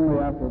 but only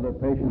after the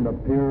patient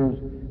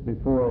appears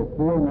before a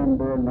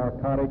 4-member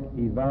narcotic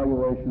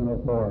evaluation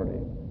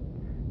authority.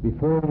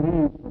 Before he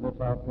leaves for this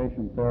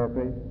outpatient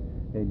therapy,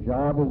 a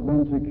job has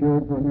been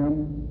secured for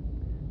him,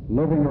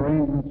 living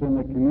arrangements in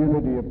the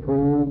community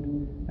approved,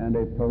 and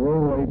a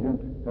parole agent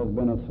has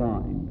been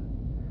assigned.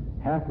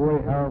 Halfway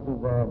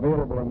houses are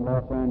available in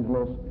Los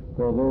Angeles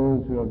where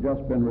those who have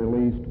just been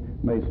released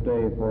may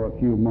stay for a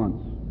few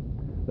months.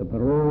 The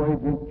parole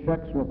agent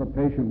checks with the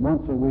patient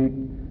once a week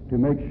to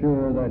make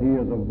sure that he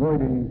is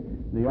avoiding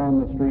the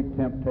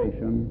on-the-street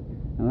temptation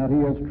and that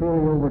he has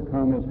truly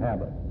overcome his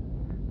habit.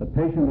 The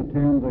patient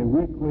attends a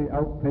weekly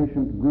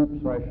outpatient group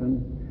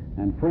session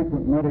and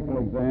frequent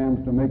medical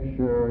exams to make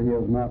sure he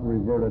has not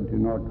reverted to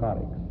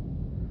narcotics.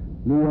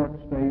 New York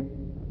State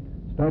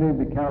studied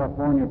the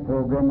California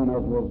program and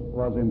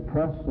was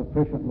impressed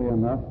sufficiently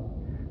enough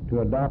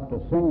to adopt a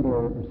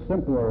similar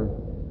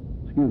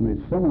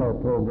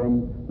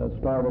program that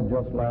started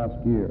just last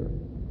year.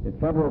 A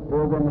federal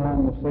program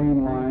along the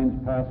same lines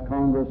passed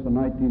Congress in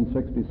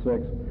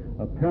 1966,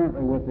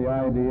 apparently with the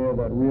idea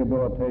that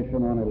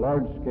rehabilitation on a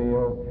large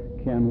scale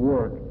can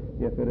work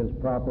if it is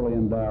properly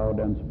endowed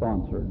and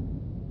sponsored.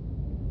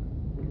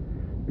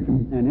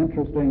 An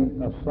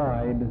interesting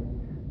aside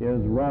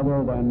is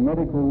rather than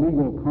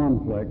medico-legal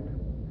conflict,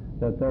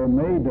 that there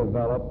may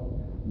develop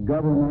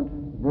government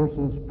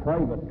versus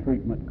private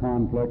treatment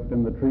conflict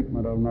in the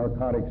treatment of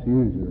narcotics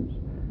users.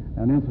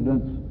 An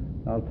incident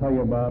I'll tell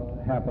you about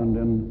happened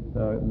in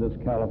this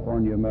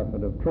California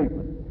method of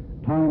treatment.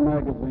 Time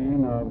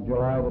magazine of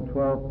July the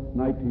 12th,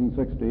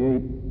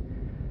 1968,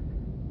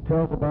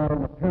 tells about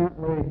an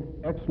apparently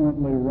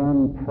excellently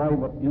run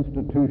private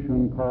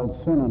institution called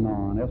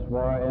Synanon,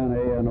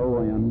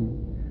 S-Y-N-A-N-O-N,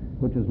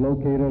 which is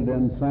located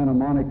in Santa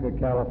Monica,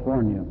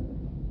 California.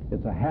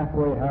 It's a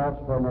halfway house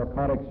for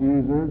narcotics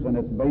users, and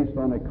it's based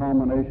on a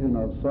combination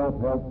of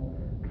self-help,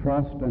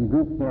 trust, and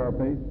group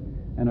therapy,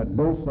 and it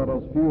boasts that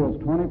as few as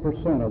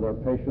 20% of their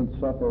patients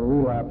suffer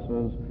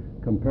relapses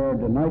compared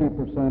to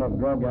 90% of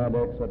drug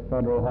addicts at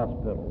federal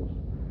hospitals.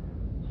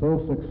 So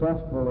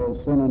successful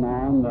is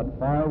Synanon that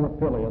 5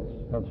 affiliates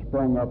have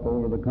sprung up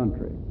over the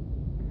country.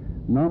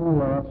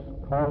 Nonetheless,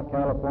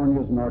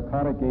 California's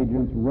narcotic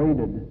agents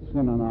raided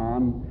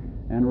Synanon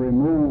and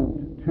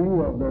removed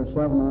 2 of their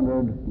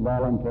 700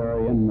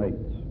 voluntary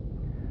inmates.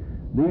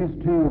 These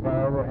 2,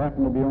 however,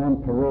 happen to be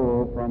on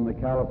parole from the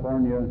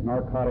California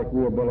Narcotic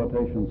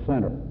Rehabilitation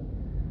Center.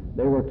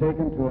 They were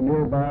taken to a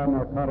nearby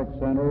narcotic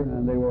center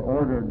and they were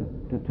ordered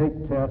to take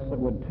tests that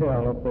would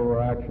tell if they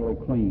were actually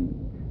clean.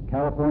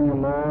 California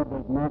law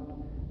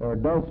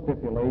does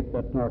stipulate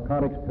that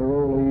narcotics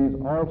parolees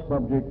are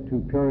subject to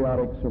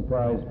periodic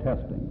surprise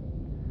testing.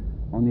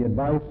 On the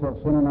advice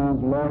of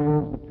Synanon's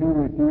lawyers, the 2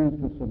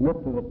 refused to submit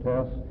to the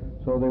tests,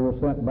 so they were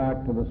sent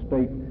back to the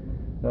state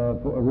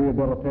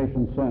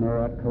rehabilitation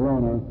center at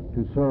Corona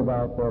to serve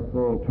out their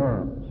full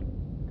terms.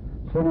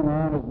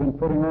 Synanon has been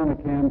putting on a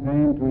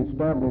campaign to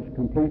establish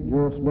complete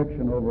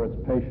jurisdiction over its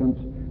patients,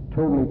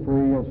 totally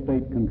free of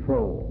state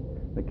control.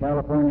 The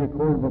California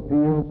Court of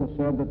Appeals has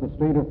said that the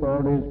state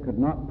authorities could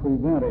not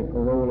prevent a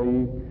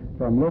parolee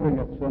from living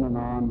at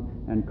Synanon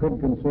and could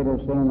consider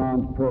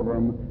Synanon's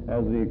program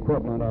as the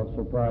equivalent of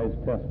surprise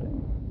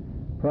testing.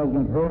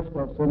 President Hearst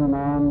of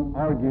Synanon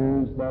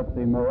argues that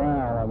the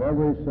morale of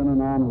every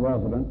Synanon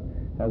resident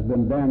has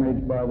been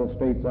damaged by the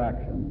state's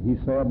action. He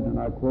said, and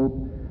I quote,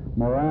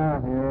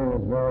 "Morale here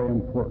is very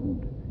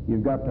important.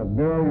 You've got to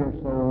bare your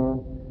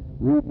soul,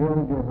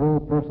 rebuild your whole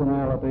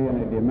personality in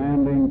a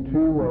demanding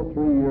 2 or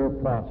 3 year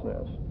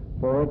process.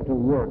 For it to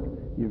work,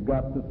 you've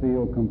got to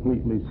feel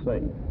completely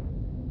safe."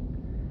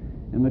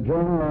 In the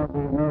Journal of the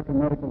American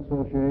Medical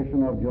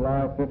Association of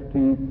July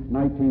 15,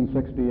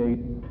 1968,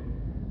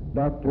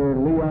 Dr.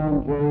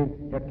 Leon J.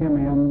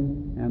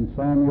 Hakimian and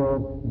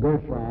Samuel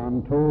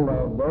Gershon told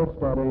of their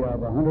study of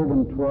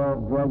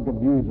 112 drug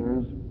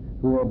abusers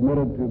who were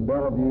admitted to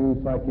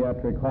Bellevue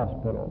Psychiatric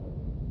Hospital.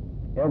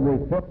 Every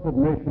 5th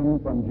admission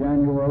from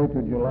January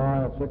to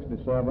July of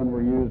 67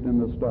 were used in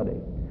the study.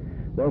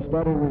 Their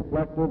study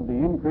reflected the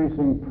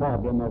increasing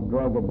problem of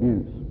drug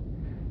abuse.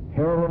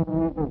 Heroin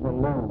users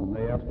alone,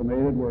 they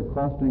estimated, were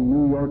costing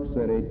New York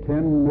City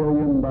 $10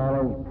 million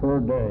per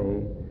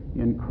day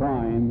in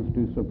crimes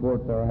to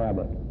support their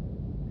habit.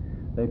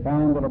 They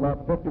found that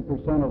about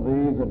 50% of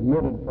these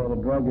admitted for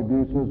the drug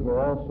abuses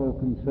were also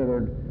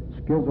considered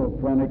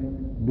schizophrenic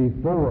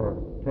before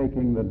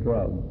taking the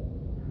drug.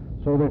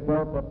 So they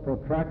felt that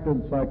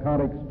protracted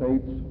psychotic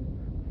states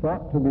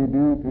thought to be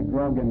due to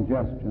drug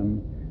ingestion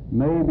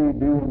may be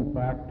due in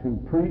fact to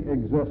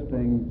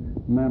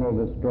pre-existing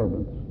mental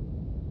disturbance.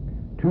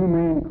 2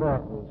 main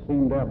causes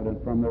seemed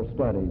evident from their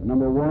study.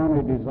 Number 1,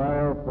 a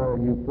desire for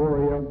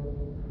euphoria,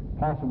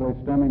 possibly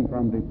stemming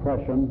from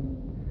depression,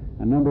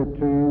 and number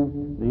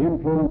 2, the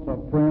influence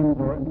of friends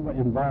or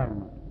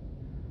environment.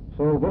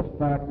 So this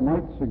fact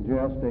might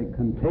suggest a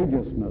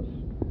contagiousness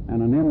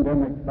and an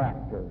endemic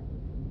factor.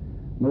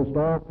 Most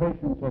all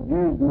patients have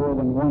used more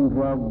than 1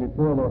 drug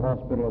before their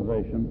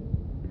hospitalization.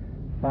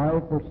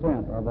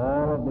 5% of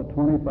all of the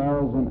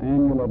 20,000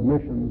 annual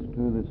admissions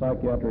to the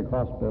psychiatric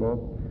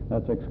hospital,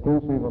 that's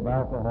exclusive of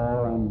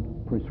alcohol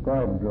and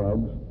prescribed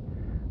drugs,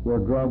 were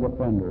drug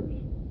offenders.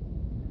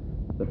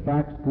 The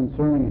facts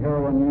concerning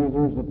heroin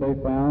users that they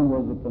found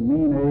was that the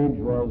mean age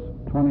was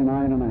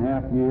 29 and a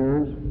half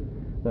years,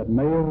 that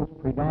males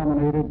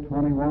predominated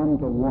 21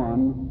 to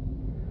 1.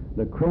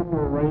 The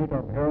criminal rate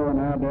of heroin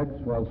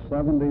addicts was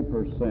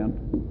 70%,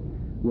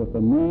 with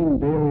the mean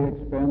daily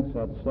expense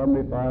at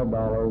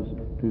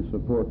 $75 to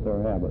support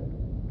their habit.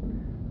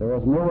 There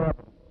was no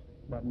evidence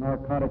that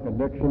narcotic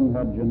addiction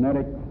had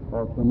genetic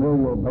or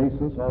familial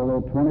basis,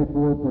 although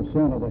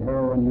 24% of the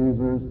heroin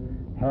users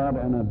had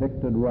an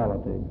addicted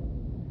relative.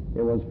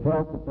 It was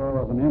felt that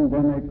there was an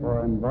endemic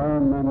or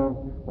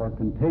environmental or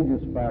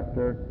contagious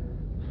factor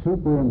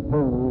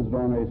superimposed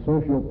on a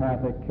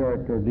sociopathic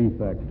character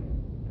defect.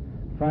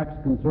 Facts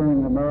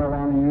concerning the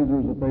marijuana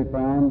users that they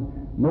found,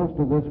 most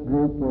of this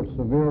group were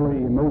severely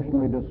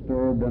emotionally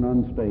disturbed and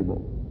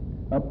unstable.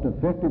 Up to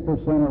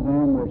 50% of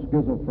them were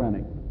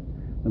schizophrenic.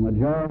 The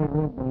majority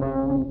lived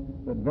alone,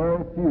 but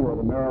very few of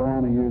the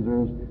marijuana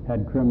users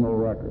had criminal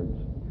records.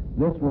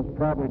 This was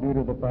probably due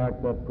to the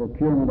fact that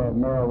procurement of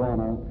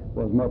marijuana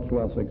was much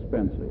less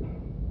expensive.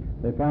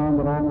 They found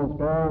that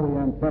almost all the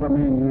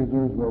amphetamine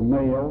users were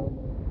male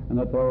and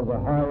that there was a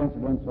high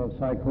incidence of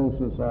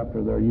psychosis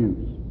after their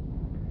use.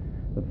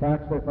 The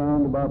facts they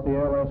found about the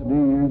LSD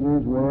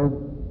users were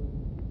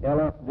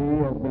LSD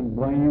has been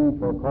blamed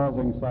for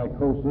causing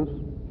psychosis,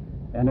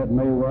 and it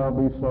may well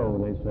be so,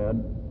 they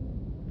said.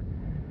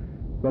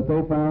 But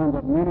they found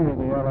that many of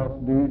the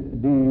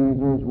LSD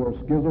users were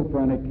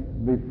schizophrenic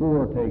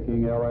before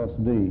taking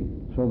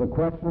LSD. So the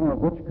question of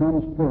which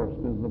comes first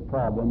is the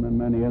problem in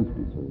many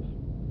instances.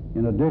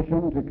 In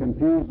addition, to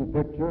confuse the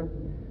picture,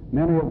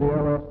 many of the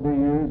LSD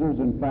users,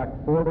 in fact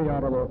 40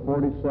 out of the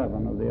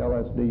 47 of the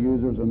LSD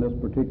users in this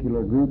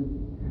particular group,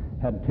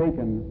 had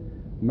taken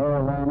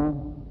marijuana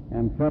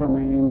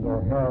amphetamines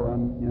or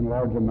heroin in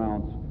large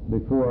amounts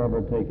before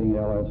ever taking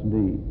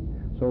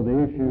LSD. So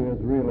the issue is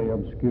really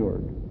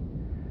obscured.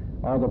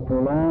 Are the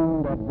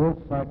prolonged adverse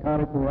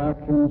psychotic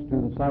reactions to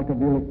the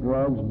psychedelic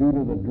drugs due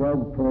to the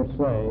drug per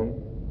se,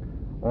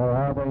 or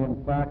are they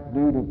in fact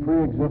due to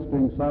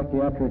pre-existing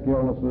psychiatric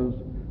illnesses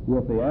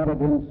with the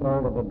added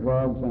insult of the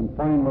drugs and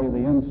finally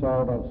the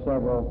insult of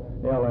several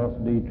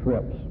LSD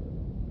trips?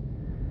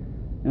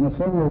 In a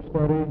similar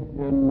study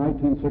in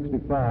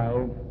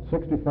 1965,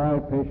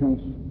 65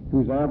 patients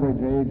whose average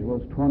age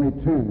was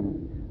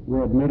 22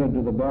 were admitted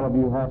to the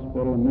Bellevue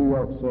Hospital in New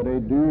York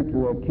City due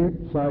to acute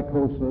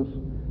psychosis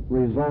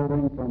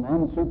resulting from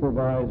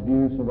unsupervised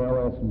use of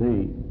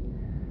LSD.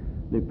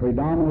 The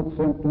predominant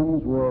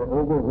symptoms were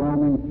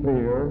overwhelming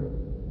fear,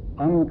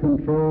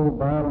 uncontrolled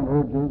violent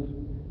urges,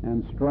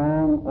 and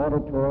strong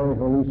auditory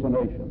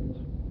hallucinations.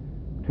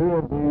 2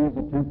 of these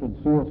attempted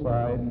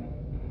suicide.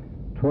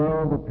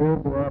 12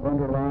 appeared to have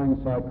underlying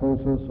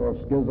psychosis or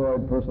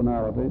schizoid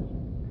personalities.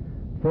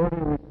 30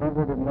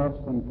 recovered in less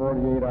than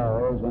 48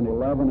 hours and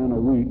 11 in a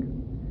week.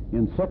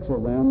 In 6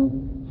 of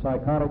them,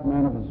 psychotic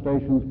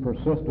manifestations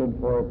persisted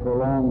for a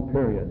prolonged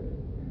period.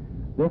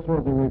 This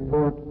was a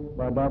report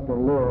by Dr.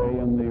 Lurie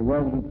in the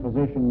Resident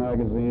Physician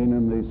magazine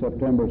in the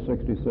September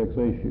 '66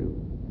 issue.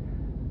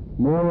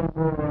 More and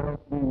more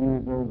LSD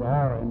users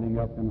are ending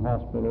up in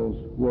hospitals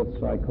with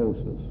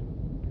psychosis.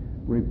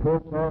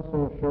 Reports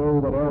also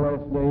show that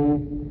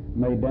LSD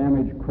may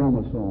damage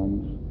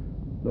chromosomes.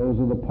 Those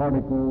are the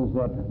particles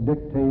that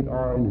dictate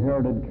our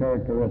inherited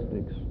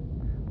characteristics.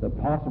 The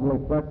possible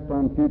effect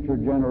on future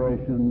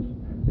generations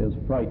is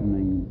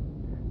frightening.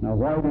 Now,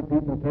 why do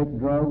people take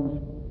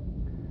drugs?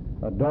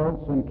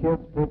 Adults and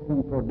kids take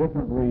them for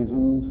different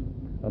reasons.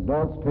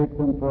 Adults take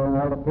them for an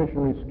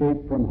artificial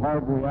escape from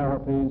hard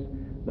realities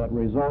that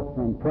result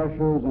from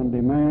pressures and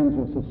demands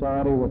of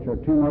society which are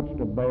too much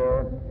to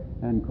bear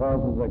and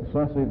causes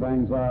excessive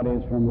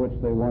anxieties from which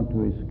they want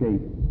to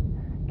escape.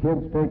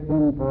 Kids take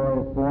them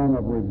for a form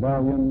of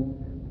rebellion,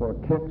 for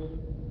kicks,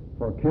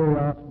 for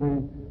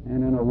curiosity,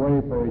 and in a way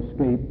for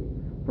escape.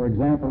 For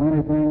example,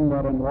 anything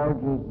that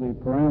enlarges the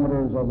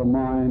parameters of the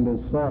mind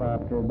is sought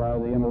after by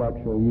the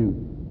intellectual youth.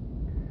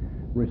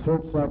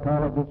 Research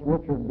psychologist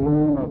Richard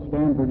Bloom of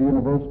Stanford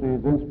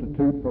University's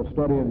Institute for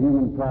Study of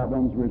Human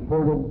Problems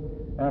reported,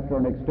 after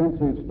an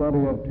extensive study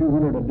of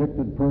 200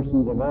 addicted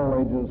persons of all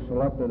ages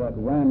selected at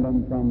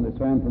random from the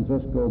San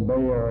Francisco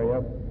Bay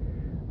Area,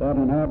 that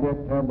an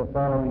addict had the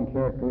following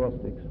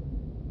characteristics.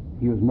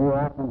 He was more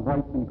often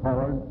white than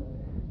colored.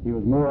 He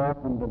was more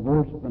often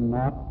divorced than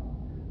not.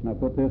 And I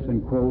put this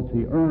in quotes.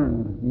 He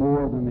earned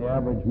more than the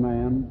average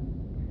man.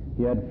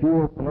 He had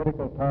fewer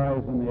political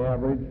ties than the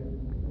average.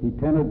 He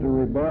tended to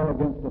rebel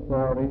against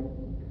authority.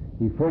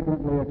 He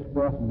frequently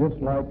expressed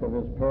dislike of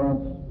his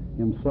parents,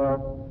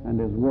 himself, and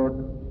his work.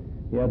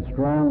 He had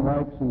strong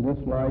likes and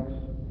dislikes.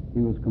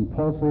 He was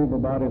compulsive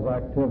about his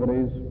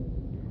activities.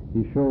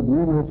 He showed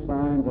numerous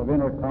signs of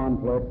inner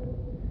conflict.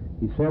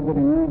 He said that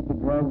he used the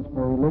drugs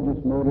for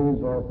religious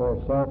motives or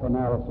for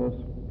self-analysis.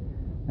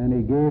 And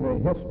he gave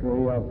a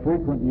history of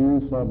frequent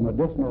use of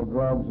medicinal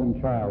drugs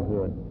in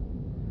childhood.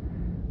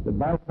 The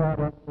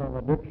byproducts of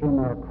addiction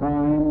are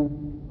crime,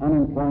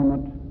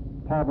 unemployment,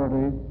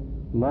 poverty,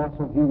 loss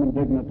of human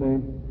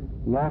dignity,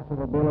 loss of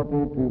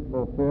ability to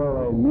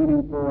fulfill a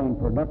meaningful and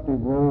productive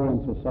role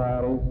in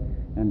society,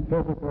 and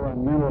physical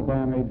and mental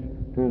damage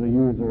to the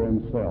user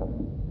himself.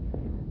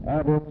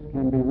 Addicts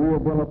can be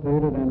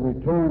rehabilitated and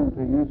return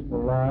to useful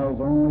lives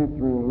only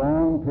through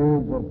long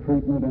periods of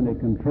treatment in a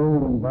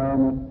controlled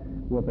environment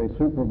with a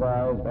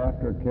supervised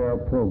aftercare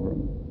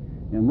program.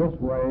 In this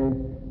way,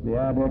 the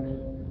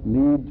addict's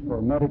needs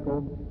for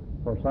medical,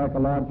 for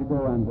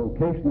psychological, and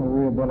vocational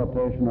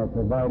rehabilitation are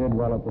provided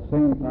while at the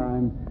same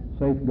time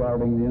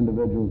safeguarding the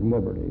individual's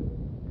liberty.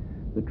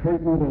 The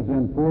treatment is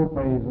in 4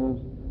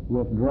 phases: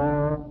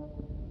 withdrawal,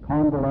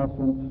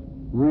 convalescence,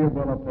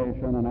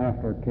 rehabilitation, and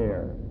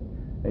aftercare.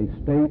 A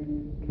state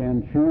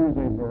can choose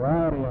a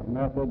variety of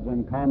methods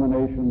and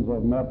combinations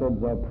of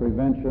methods of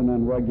prevention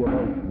and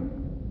regulation.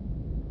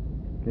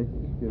 Okay,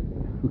 excuse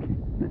me. Okay.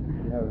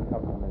 You have a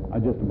couple of minutes.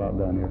 I'm just about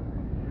done here.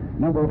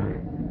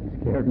 You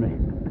scared me.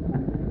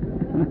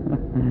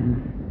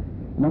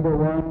 Number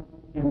 1,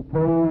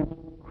 impose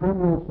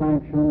criminal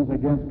sanctions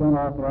against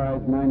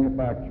unauthorized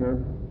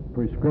manufacture,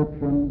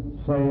 prescription,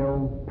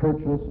 sale,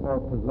 purchase, or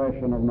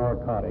possession of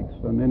narcotics.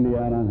 And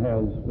Indiana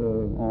has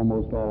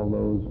almost all of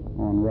those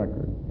on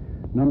record.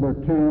 Number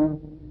 2,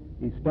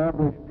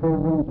 establish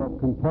programs of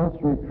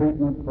compulsory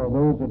treatment for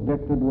those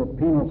addicted with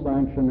penal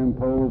sanction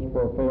imposed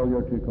for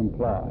failure to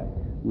comply.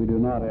 We do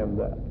not have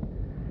that.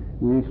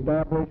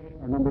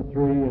 Number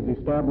 3 is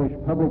establish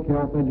public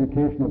health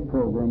educational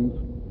programs.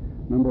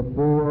 Number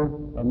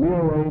 4,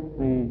 ameliorate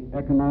the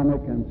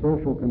economic and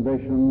social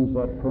conditions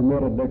that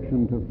permit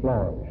addiction to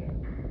flourish.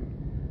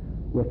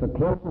 With the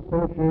close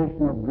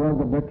association of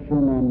drug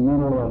addiction and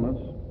mental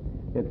illness,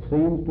 it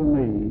seems to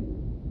me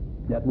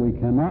that we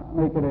cannot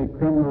make it a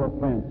criminal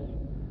offense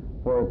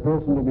for a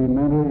person to be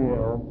mentally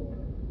ill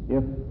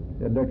if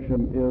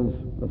addiction is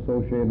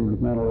associated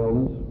with mental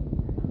illness,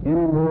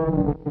 any more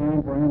than we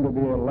can for him to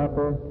be a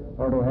leper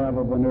or to have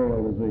a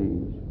venereal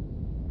disease.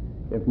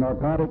 If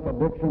narcotic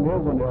addiction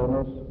is an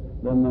illness,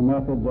 then the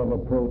methods of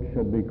approach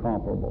should be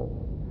comparable.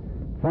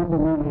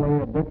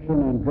 Fundamentally, addiction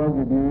and drug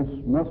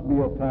abuse must be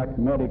attacked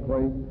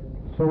medically,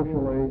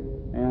 socially,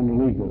 and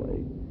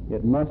legally.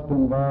 It must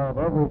involve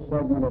every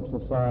segment of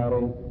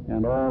society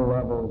and all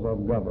levels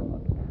of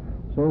government.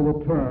 So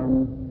the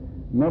term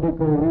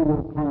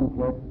medico-legal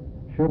conflict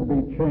should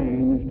be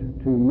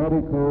changed to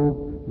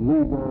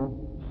medico-legal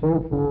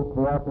social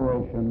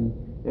cooperation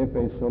if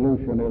a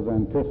solution is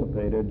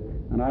anticipated,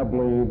 and I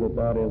believe that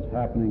that is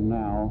happening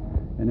now.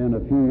 And in a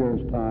few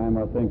years' time,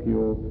 I think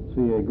you'll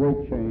see a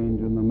great change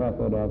in the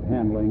method of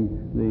handling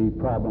the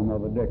problem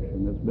of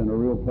addiction. It's been a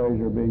real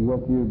pleasure being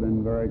with you. You've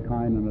been very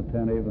kind and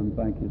attentive, and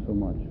thank you so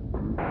much.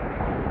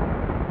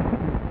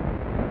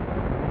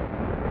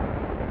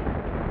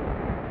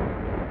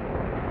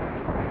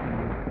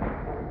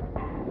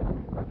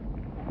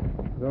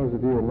 Those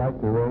of you who would like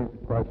to raise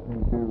a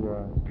question to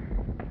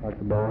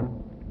Dr. Bowen.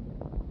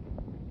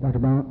 Dr.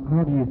 Bowen,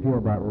 how do you feel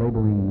about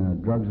labeling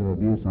drugs of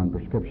abuse on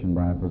prescription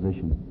by a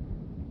physician?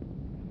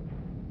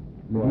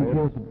 Do you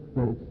feel that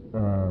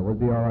it would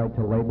be all right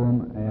to label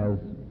them as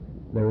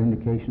their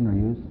indication or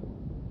use?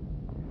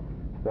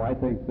 Well, I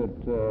think that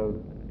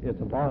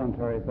it's a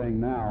voluntary thing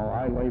now.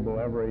 I label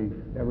every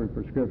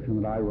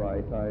prescription that I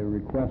write. I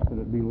request that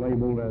it be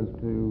labeled as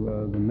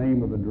to the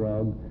name of the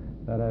drug.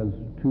 That has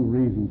two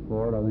reasons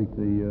for it. I think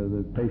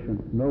the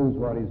patient knows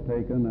what he's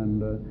taken,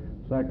 and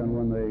second,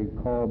 when they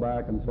call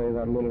back and say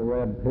that little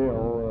red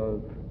pill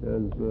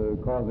is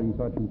causing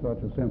such and such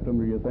a symptom,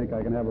 or you think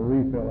I can have a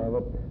refill of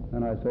it,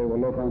 and I say, well,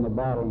 look on the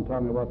bottle and tell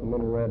me what the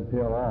little red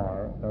pill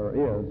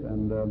is,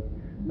 and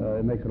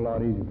it makes it a lot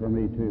easier for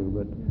me too.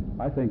 But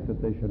I think that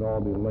they should all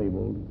be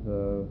labeled.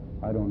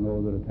 I don't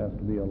know that it has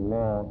to be a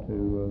law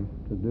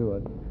to do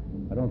it.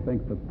 I don't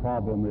think the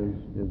problem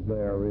is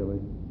there really.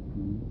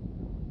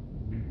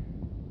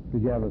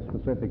 Did you have a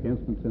specific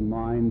instance in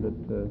mind that?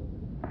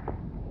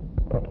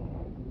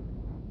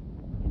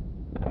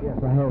 Yes,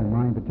 I have in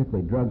mind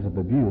particularly drugs of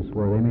abuse,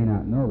 where they may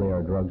not know they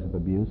are drugs of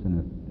abuse,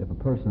 and if a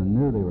person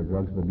knew they were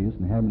drugs of abuse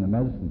and had them in the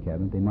medicine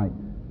cabinet, they might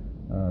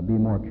be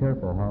more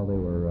careful how they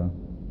were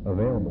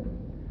available.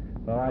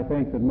 Well, I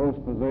think that most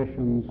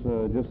physicians,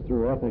 just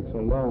through ethics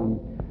alone,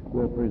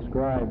 will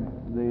prescribe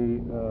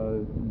the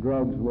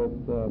drugs with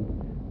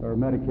or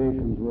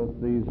medications with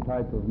these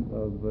type of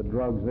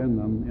drugs in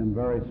them in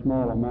very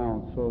small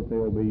amounts, so that they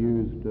will be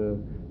used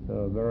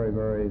very,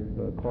 very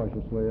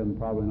cautiously and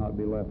probably not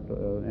be left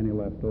any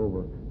left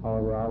over.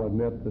 However, I'll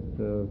admit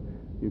that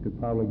you could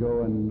probably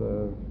go in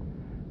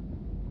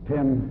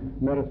 10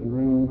 medicine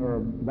room or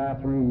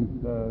bathroom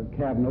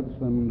cabinets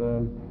and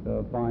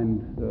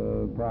find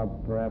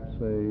perhaps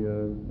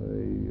a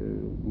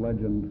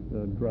legend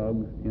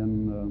drug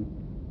in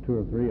 2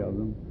 or 3 of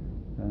them,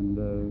 and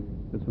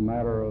it's a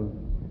matter of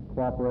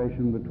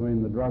cooperation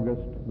between the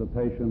druggist, the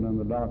patient, and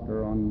the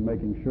doctor on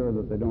making sure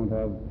that they don't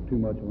have too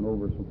much of an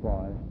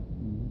oversupply.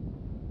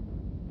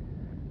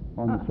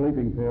 On the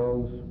sleeping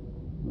pills,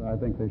 I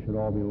think they should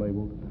all be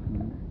labeled.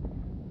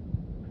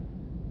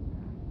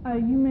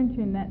 You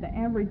mentioned that the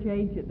average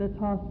age at this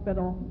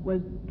hospital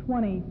was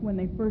 20 when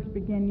they first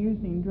began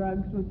using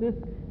drugs. Was this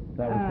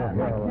That was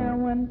like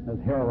heroin?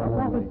 That's heroin.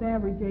 What was the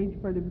average age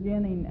for the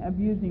beginning of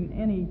using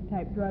any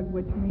type drug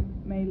which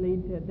may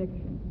lead to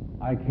addiction?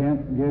 I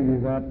can't give you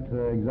that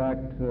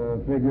exact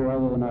figure,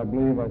 other than I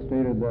believe I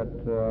stated that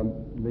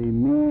the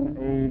mean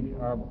age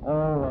of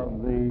all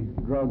of the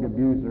drug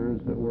abusers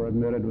that were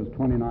admitted was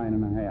 29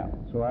 and a half.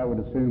 So I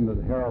would assume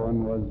that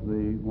heroin was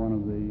one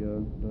of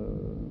the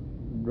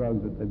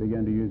drugs that they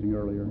began to using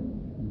earlier.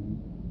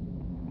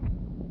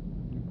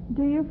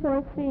 Do you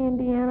foresee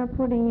Indiana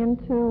putting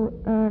into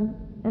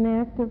an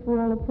active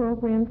role a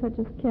program such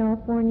as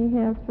California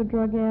has for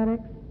drug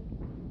addicts?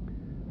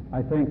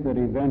 I think that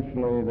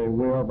eventually they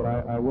will, but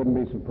I wouldn't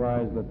be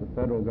surprised that the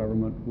federal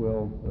government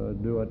will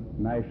do it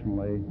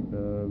nationally,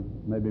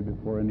 maybe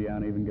before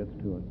Indiana even gets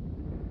to it.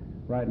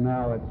 Right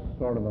now it's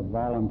sort of a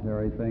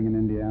voluntary thing in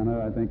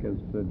Indiana. I think, as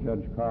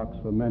Judge Cox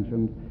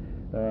mentioned,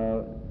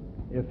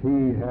 if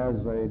he has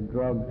a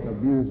drug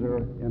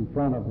abuser in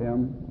front of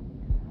him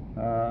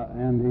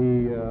and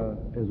he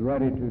is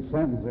ready to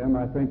sentence him,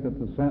 I think that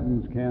the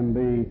sentence can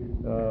be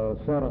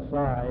set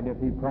aside if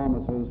he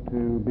promises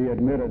to be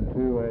admitted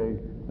to a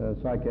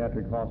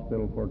psychiatric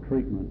hospital for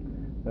treatment.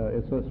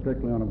 It's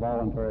strictly on a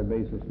voluntary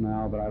basis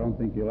now, but I don't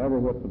think you'll ever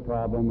whip the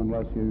problem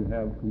unless you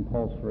have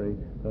compulsory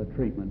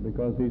treatment,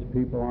 because these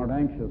people aren't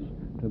anxious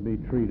to be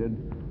treated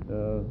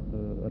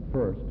at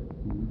first.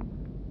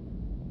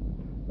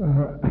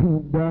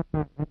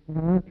 Doctor,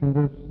 you mentioned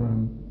this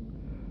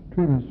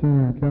treatment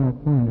center in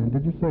California.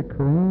 Did you say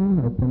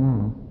Corona or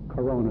Pomona?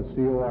 Corona,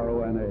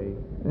 C-O-R-O-N-A.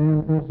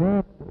 And is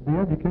that, the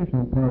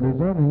educational part, is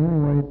that in any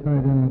way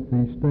tied in with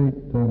the state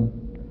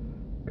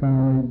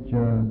college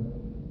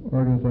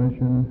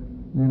organization,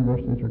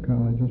 universities or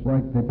colleges,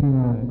 like the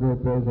penal group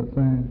is at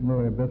San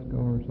Luis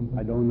Obispo or something?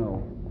 I don't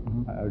know.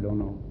 I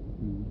don't know.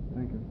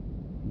 Thank you.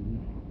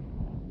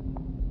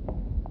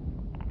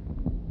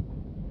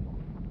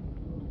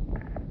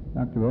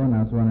 Dr. Bowen,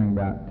 I was wondering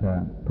about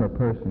per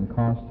person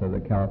cost of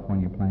the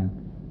California plan.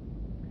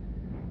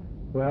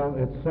 Well,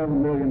 it's $7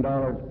 million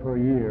per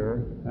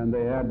year, and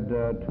they had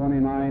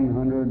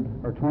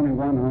 2,900 or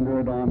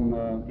 2,100 on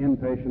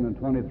inpatient and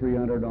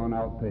 2,300 on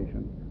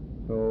outpatient.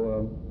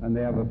 So, and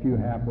they have a few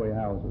halfway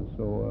houses.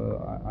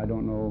 So I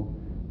don't know.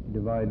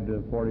 Divide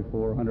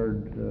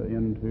 4,400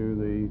 into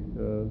the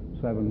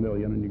 7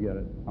 million, and you get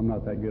it. I'm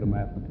not that good a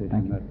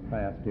mathematician that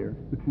fast here.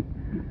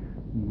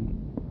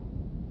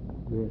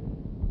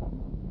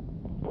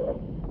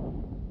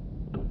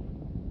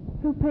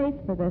 Who pays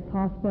for this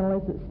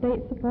hospital? Is it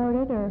state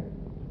supported or?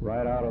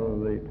 Right out of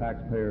the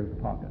taxpayer's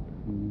pocket.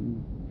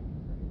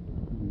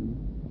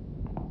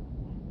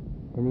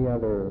 Any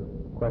other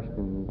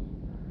questions?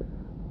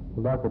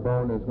 Well, Dr.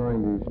 Bowen is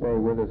going to stay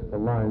with us for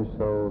lunch,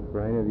 so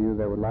for any of you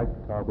that would like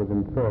to talk with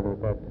him further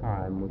at that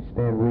time, we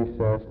stand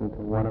recessed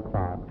until 1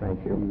 o'clock. Thank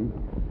you.